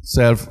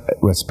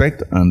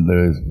self-respect and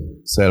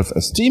the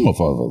self-esteem of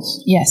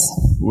others. Yes.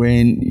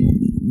 When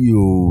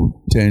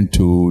you tend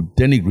to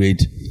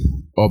denigrate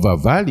other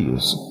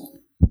values,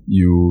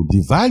 you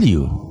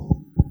devalue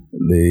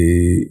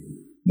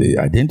the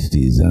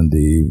identities and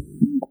the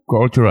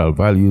cultural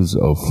values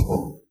of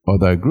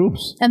other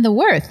groups. And the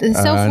worth, the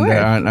self-worth.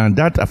 And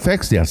that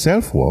affects their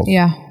self-worth.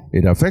 Yeah.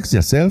 It affects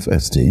their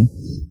self-esteem,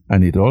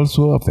 and it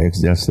also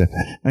affects their self.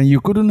 And you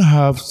couldn't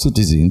have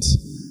citizens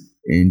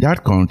in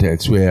that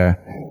context where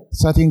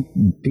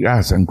certain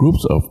class and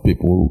groups of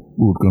people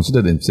would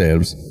consider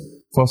themselves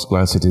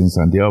first-class citizens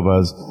and the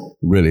others,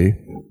 really,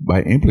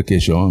 by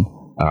implication,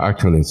 are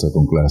actually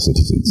second-class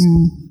citizens.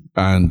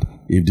 And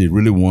if they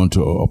really want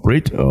to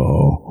operate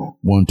or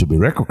want to be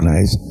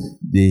recognized,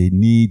 they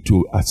need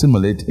to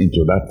assimilate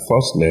into that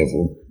first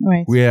level,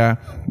 where,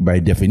 by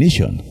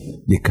definition,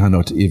 they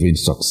cannot even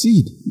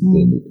succeed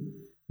in it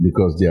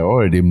because they are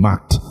already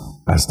marked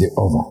as the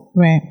other.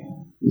 Right.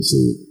 You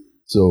see.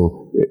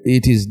 So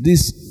it is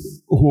this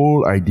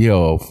whole idea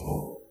of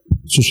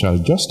social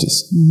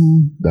justice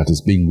that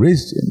is being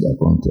raised in that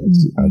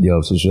context, the idea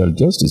of social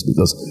justice,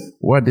 because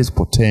what this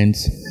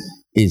portends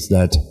is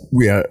that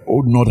we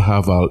would not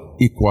have our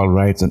equal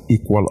rights and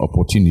equal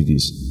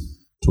opportunities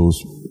to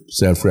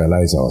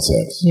self-realize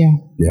ourselves. Yeah.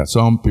 There are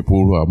some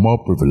people who are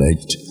more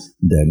privileged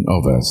than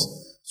others.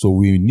 So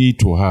we need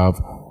to have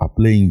a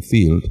playing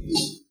field,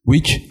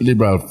 which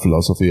liberal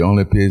philosophy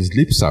only pays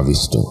lip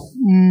service to.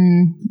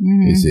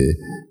 You see,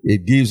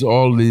 it gives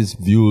all these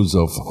views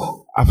of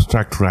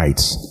abstract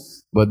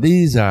rights, but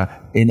these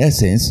are, in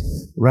essence,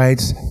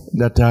 rights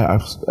that are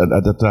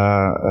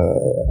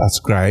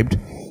ascribed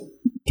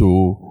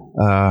to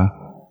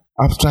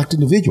abstract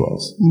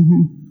individuals.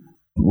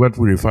 What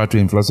we refer to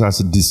in philosophy as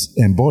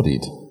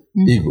disembodied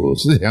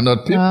egos. They are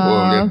not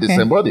people, they're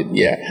disembodied.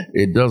 Yeah.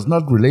 It does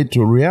not relate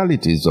to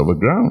realities of the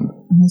ground.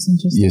 That's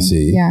interesting. You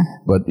see. Yeah.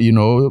 But,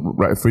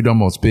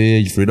 freedom of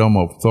speech, freedom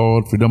of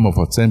thought, freedom of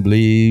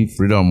assembly,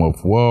 freedom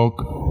of work.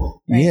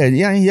 Right.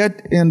 Yeah, and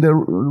yet in the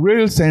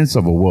real sense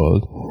of a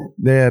world,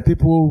 there are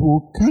people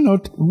who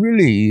cannot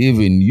really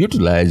even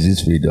utilize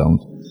these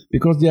freedoms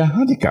because they are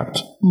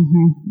handicapped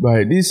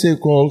by these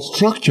so-called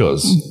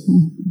structures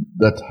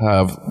that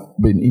have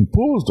been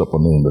imposed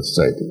upon them in the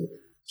society.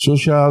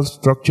 Social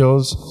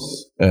structures,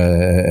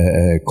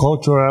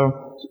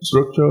 cultural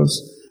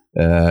structures,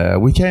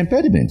 which are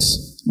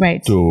impediments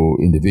to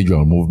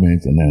individual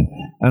movement.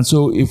 And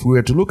so if we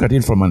were to look at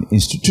it from an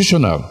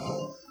institutional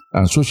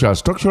and social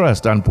structural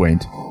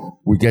standpoint,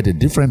 we get a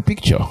different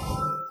picture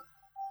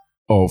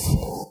of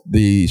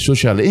the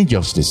social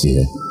injustice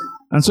here.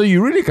 And so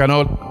you really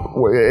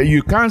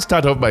you can't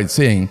start off by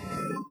saying,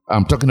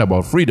 I'm talking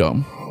about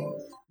freedom,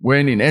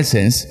 when in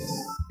essence,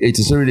 it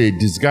is really a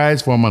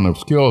disguised from an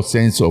obscure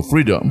sense of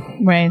freedom,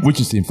 which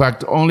is in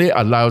fact only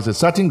allows a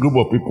certain group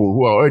of people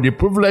who are already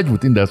privileged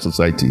within that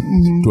society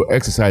to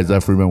exercise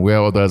that freedom,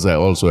 where others are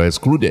also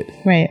excluded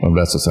from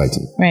that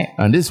society.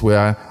 And this is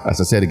where, as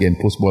I said again,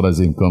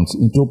 postmodernism comes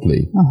into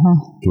play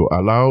to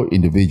allow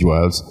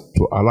individuals,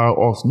 to allow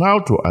us now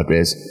to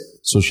address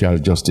social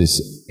justice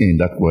in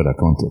that broader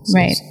context.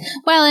 Right.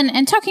 Well,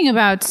 and talking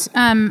about,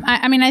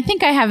 I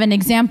think I have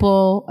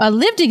a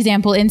lived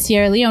example in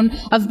Sierra Leone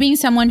of being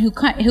someone who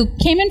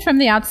came in from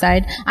the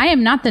outside. I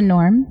am not the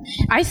norm.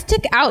 I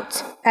stick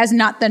out as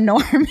not the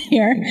norm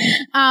here.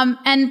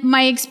 And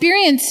my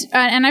experience,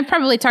 and I've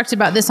probably talked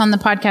about this on the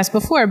podcast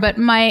before, but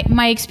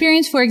my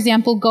experience, for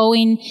example,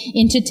 going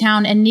into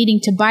town and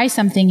needing to buy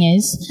something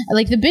is,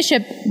 like the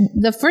bishop,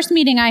 the first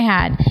meeting I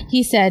had,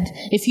 he said,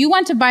 if you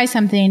want to buy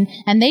something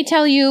and they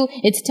tell you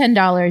it's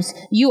 $10,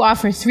 you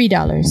offer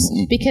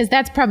 $3 because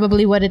that's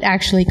probably what it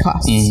actually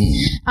costs.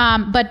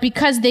 But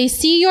because they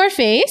see your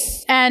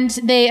face and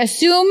they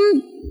assume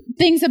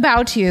things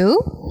about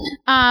you,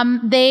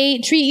 they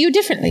treat you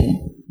differently.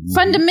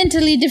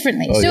 fundamentally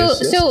differently.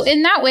 So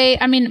in that way,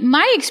 I mean,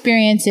 my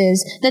experience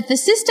is that the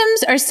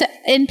systems are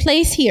in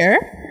place here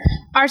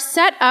are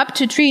set up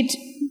to treat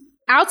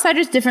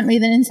outsiders differently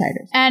than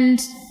insiders.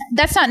 And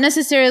that's not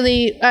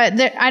necessarily,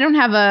 I don't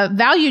have a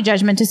value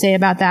judgment to say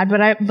about that,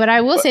 but I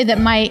will say that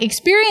my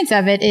experience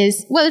of it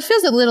is, well, it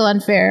feels a little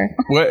unfair.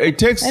 Well, it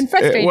takes, and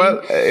frustrating.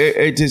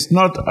 It is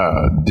not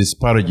a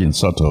disparaging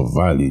sort of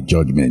value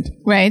judgment.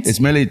 Right. It's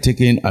merely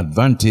taking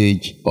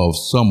advantage of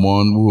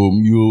someone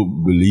whom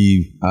you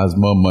believe has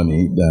more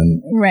money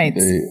than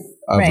the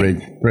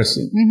average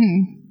person.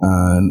 Mm-hmm.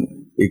 And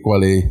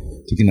equally,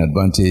 taking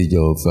advantage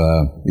of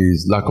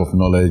his lack of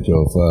knowledge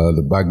of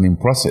the bargaining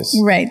process.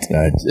 Right.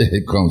 That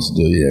it comes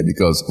to here,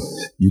 because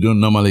you don't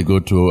normally go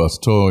to a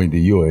store in the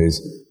US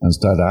and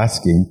start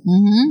asking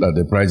that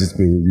the prices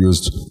be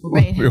reduced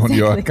on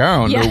your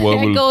account. Yeah, No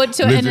one will go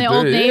to an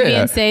Old Navy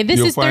and say, this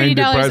is $30,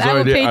 I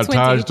will pay $20.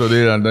 Attached to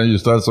it, and then you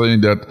start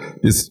saying that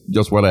it's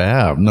just what I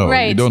have. No,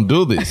 you don't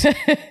do this.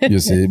 You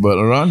see, but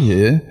around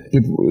here,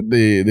 people,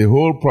 the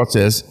whole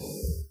process,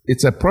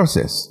 it's a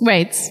process.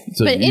 Right.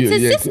 So but it's a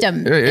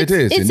system. It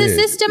is. It's a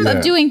system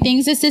of doing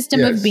things, a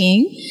system of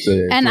being.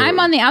 And I'm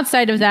on the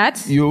outside of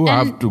that. You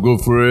have to go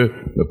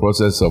through the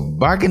process of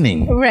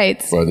bargaining.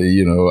 Right. For the,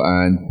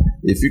 and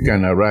if you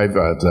can arrive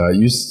at,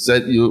 she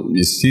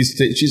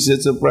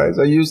sets a price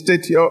and you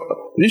state your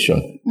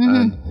vision.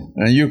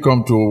 And you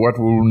come to what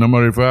we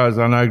normally refer as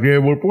an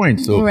agreeable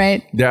point. So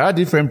there are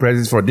different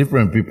prices for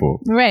different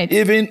people. Right.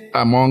 Even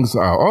amongst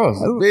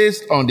us,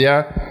 based on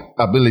their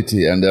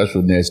ability and their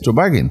shrewdness to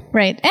bargain.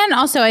 Right. And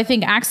also, I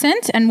think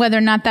accent and whether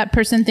or not that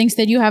person thinks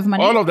that you have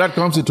money. All of that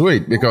comes into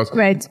it, because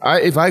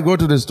if I go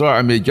to the store,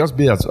 I may just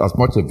be as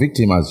much a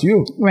victim as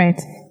you. Right.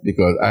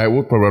 Because I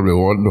would probably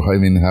want to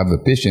even have the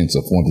patience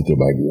of wanting to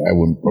bargain. I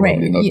would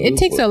probably not. It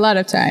takes a lot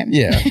of time.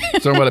 Yeah.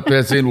 Some other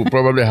person will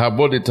probably have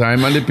both the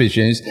time and the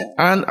patience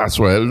and as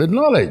well the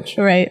knowledge.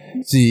 Right.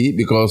 See,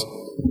 because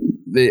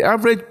the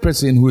average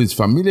person who is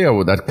familiar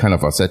with that kind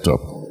of a setup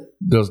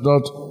does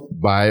not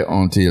buy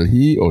until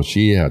he or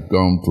she had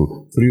gone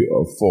to 3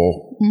 or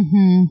 4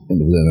 and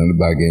then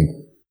bargain.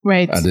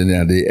 Right. And then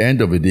at the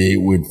end of the day,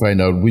 we'd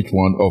find out which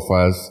one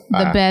offers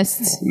the best.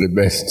 The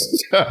best.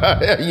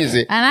 You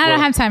see. And I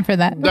don't have time for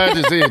that. That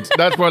is it.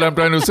 That's what I'm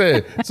trying to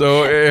say.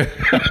 So,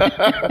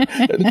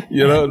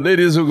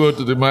 ladies who go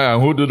to the mall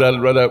and who do that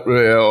rather,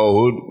 or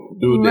who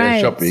do their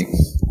shopping,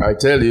 I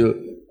tell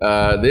you,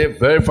 they're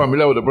very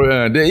familiar with the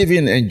program and they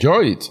even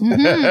enjoy it.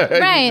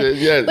 Right.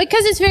 Yes.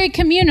 Because it's very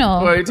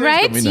communal, right?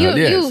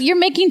 Communal, you're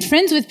making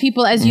friends with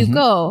people as you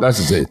go.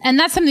 That's it. And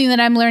that's something that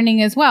I'm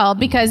learning as well,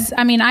 because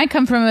I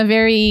come from a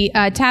very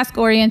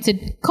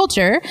task-oriented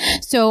culture,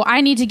 so I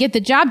need to get the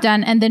job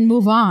done and then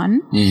move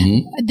on.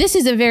 This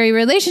is a very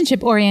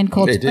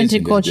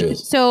relationship-oriented culture.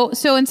 Yes.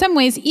 So in some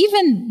ways,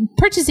 even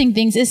purchasing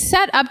things is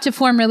set up to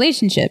form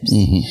relationships.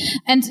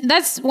 And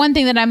that's one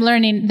thing that I'm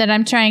learning, that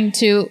I'm trying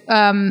to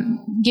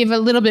give a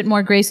little bit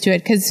more grace to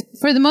it, because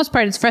for the most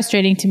part it's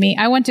frustrating to me.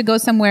 I want to go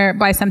somewhere,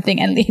 buy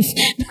something and leave.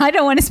 I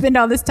don't want to spend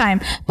all this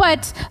time,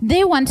 but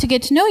they want to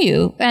get to know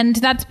you, and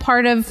that's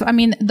part of,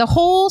 the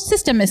whole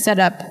system is set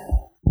up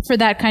for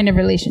that kind of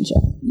relationship.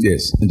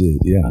 Yes, indeed.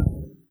 Yeah.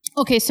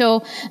 Okay,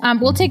 so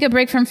we'll take a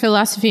break from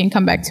philosophy and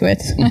come back to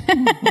it.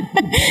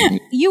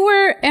 You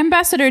were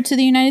ambassador to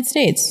the United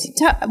States.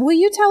 Will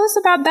you tell us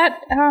about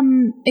that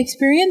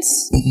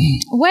experience?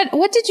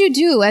 What did you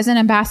do as an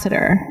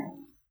ambassador?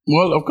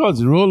 Well, of course,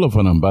 the role of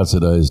an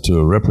ambassador is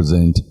to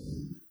represent,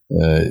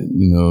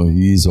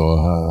 his or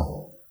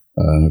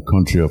her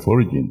country of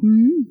origin.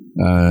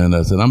 And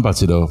as an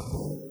ambassador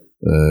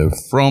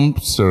from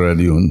Sierra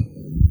Leone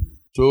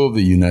to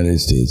the United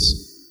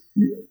States,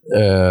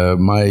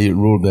 my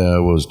role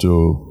there was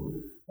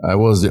I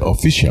was the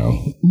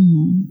official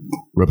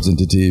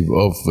representative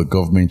of the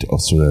government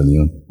of Sierra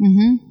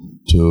Leone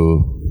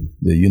to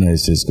the United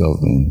States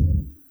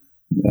government.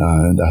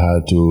 And I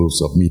had to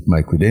submit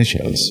my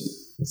credentials.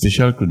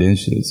 Official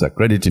credentials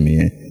accrediting me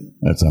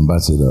as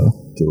ambassador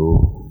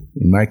to,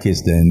 in my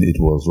case then, it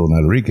was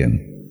Ronald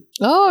Reagan.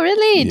 Oh,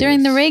 really? Yes.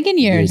 During the Reagan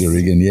years? During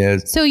the Reagan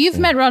years. So you've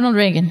met Ronald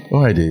Reagan?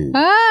 Oh, I did.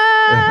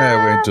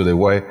 I went to the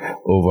White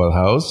Oval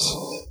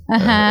House.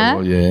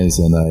 Yes,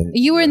 and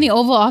You were in the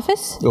Oval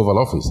Office? Oval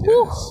Office,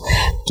 yes.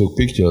 Took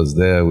pictures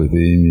there with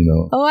him,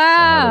 Wow.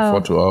 I had a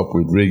photo up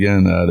with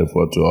Reagan. I had a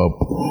photo up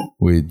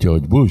with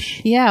George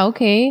Bush. Yeah,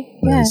 okay.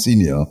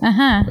 Senior.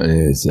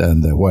 Yes,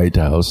 and the White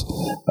House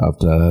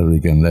after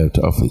Reagan left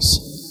office.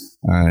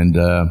 And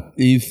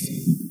if,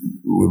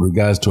 with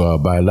regards to our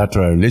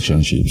bilateral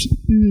relationships,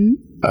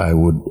 I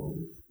would,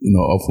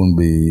 often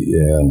be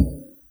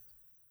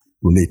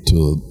relate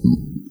to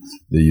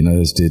the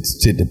United States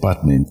State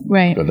Department.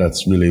 Right. But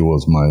that's really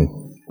was my,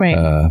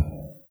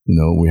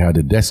 we had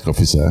a desk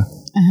officer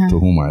to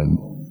whom I,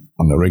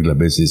 on a regular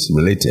basis,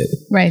 related.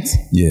 Right.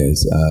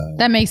 Yes.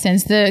 That makes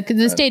sense.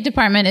 The State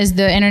Department is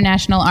the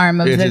international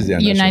arm of the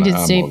United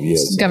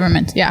States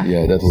government. Yeah.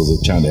 Yeah, that was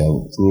a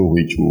channel through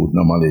which we would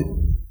normally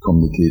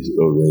communicate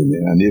already.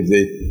 And if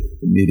they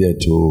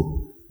needed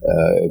to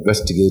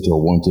investigate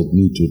or wanted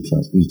me to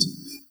transmit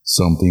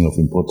something of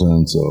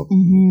importance, or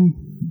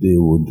they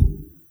would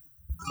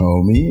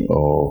call me,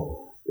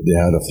 or they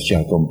had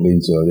official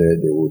complaints, or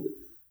they would,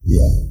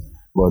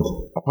 But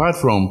apart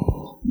from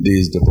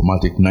these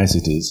diplomatic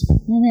niceties,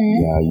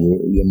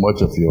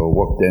 much of your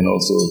work then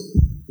also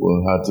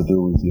will have to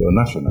do with your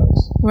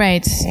nationals.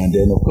 Right. And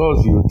then, of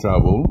course, you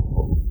travel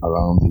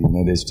around the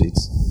United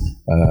States,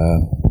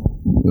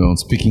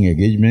 speaking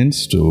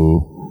engagements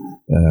to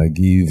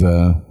give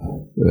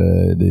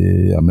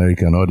the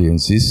American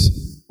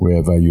audiences,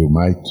 wherever you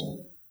might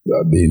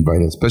be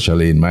invited.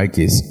 Especially in my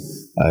case,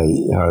 I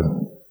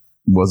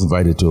was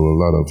invited to a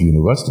lot of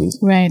universities,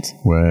 right,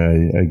 where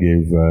I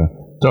gave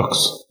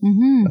talks,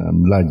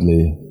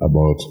 largely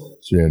about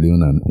Sierra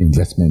Leone and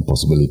investment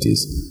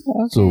possibilities.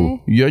 Okay. So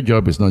your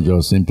job is not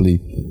just simply,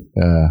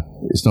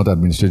 it's not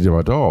administrative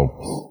at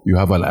all. You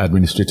have an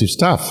administrative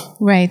staff,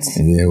 right?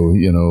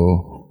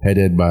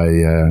 Headed by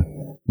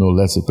no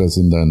less a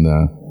person than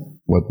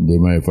what they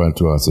might refer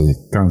to as a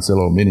council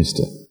or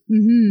minister.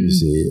 You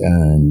see,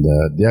 and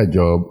their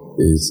job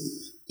is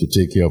to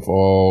take care of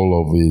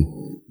all of the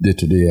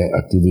day-to-day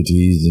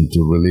activities and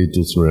to relate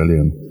to Sierra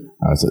Leone.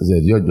 As I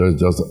said, your job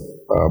is just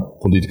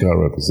political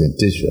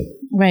representation.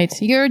 Right.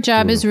 Your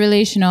job is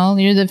relational.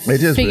 You're the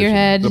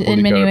figurehead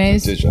in many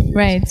ways.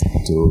 Right.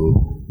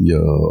 To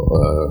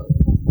your,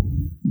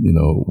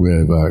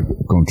 wherever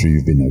country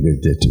you've been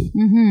accredited to.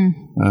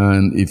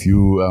 And if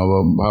you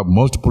have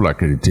multiple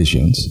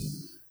accreditations,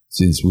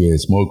 since we're a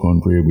small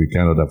country, we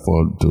cannot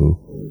afford to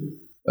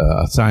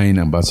assign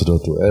ambassador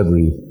to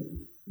every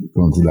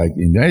country. Like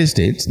the United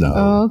States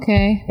now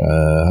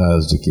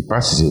has the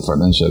capacity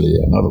financially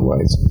and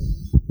otherwise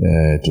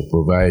to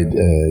provide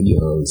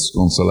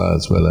consular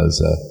as well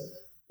as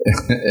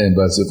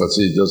embassy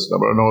facilities just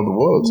around all the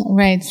world.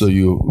 Right. So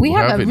we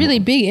have a really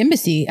big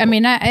embassy. I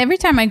mean, every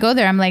time I go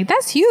there, I'm like,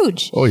 that's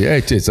huge. Oh yeah,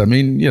 it is. I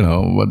mean,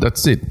 well,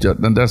 that's it.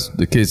 And that's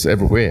the case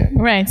everywhere.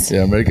 Right.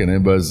 The American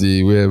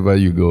embassy, wherever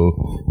you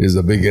go, is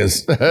the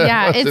biggest.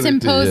 Yeah, it's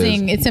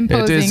imposing. Yes. It's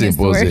imposing. It is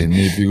imposing.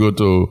 If you go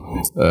to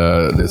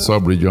the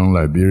sub-region,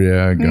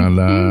 Liberia,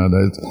 Ghana,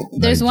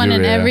 there's one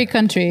in every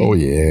country. Oh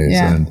yes.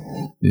 Yeah. And,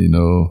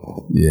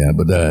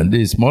 but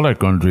the smaller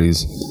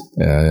countries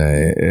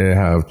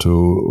have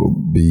to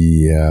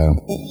be,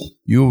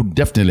 you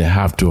definitely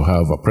have to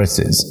have a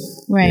presence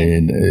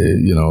in,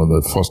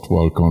 the first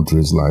world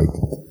countries like,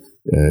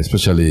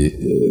 especially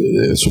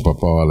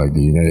superpower like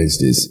the United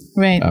States.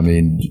 Right. I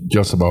mean,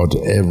 just about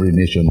every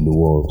nation in the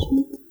world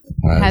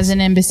has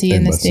an embassy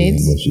in the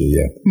States.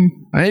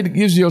 And it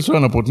gives you also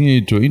an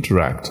opportunity to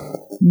interact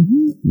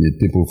with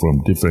people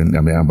from different,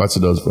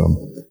 ambassadors from,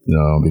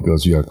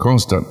 because you are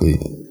constantly,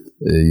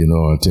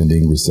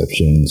 attending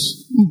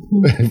receptions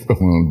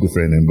from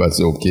different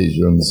embassy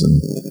occasions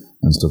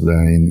and stuff like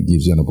that. And it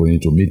gives you an opportunity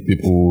to meet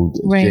people,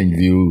 to exchange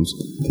views,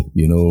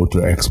 to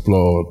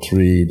explore,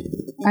 trade.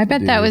 I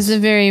bet that was a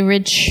very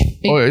rich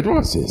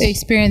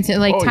experience,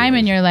 time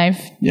in your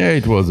life. Yeah,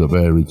 it was a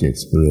very rich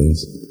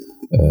experience.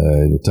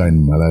 The time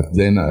in my life.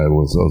 Then I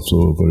was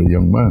also a very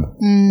young man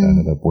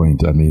at that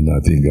point. I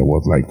think I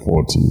was like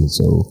 40.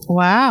 So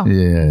wow.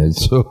 Yeah.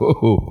 So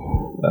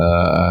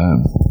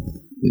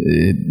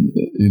it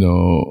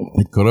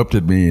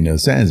corrupted me in a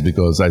sense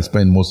because I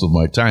spent most of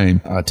my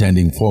time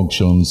attending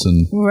functions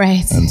and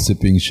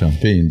sipping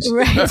champagnes.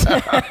 Right.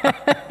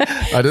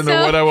 I don't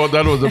know whether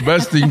that was the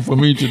best thing for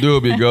me to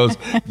do because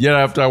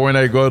after when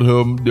I got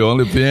home, the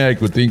only thing I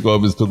could think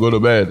of is to go to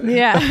bed.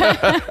 Yeah.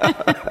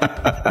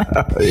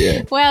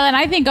 Yeah. Well, and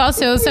I think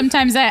also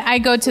sometimes I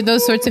go to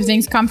those sorts of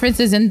things,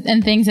 conferences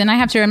and things, and I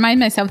have to remind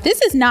myself,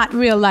 this is not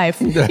real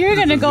life. You're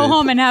going to go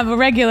home and have a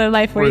regular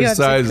life where you have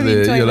to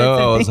clean toilets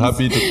I was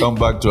happy to come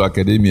back to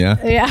academia.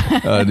 Yeah.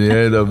 At the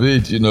end of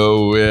it,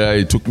 where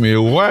it took me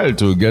a while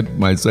to get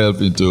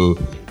myself into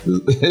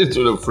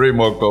the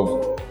framework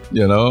of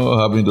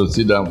having to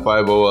sit down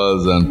 5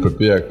 hours and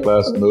prepare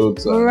class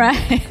notes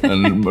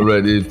and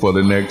ready for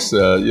the next,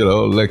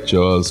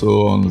 lecture,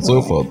 so on and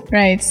so forth.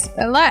 Right.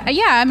 A lot.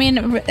 Yeah.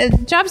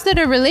 Jobs that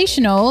are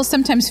relational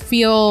sometimes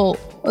feel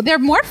they're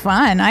more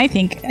fun, I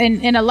think,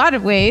 in a lot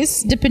of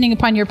ways, depending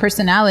upon your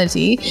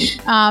personality.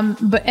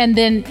 And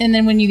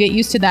then when you get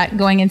used to that,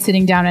 going and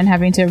sitting down and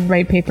having to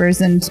write papers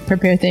and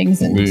prepare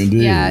things and hit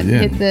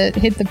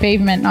the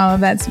pavement, all of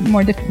that's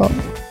more difficult.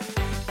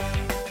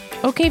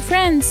 Okay,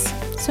 friends.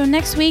 So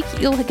next week,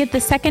 you'll get the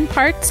second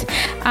part.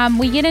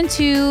 We get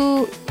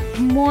into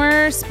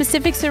more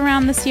specifics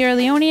around the Sierra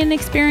Leonean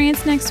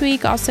experience next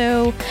week.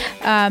 Also,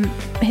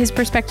 his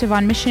perspective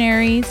on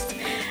missionaries,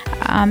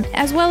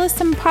 as well as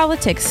some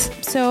politics.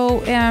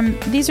 So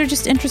these are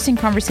just interesting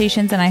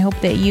conversations, and I hope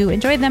that you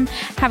enjoyed them.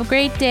 Have a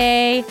great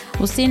day.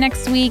 We'll see you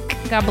next week.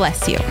 God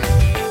bless you.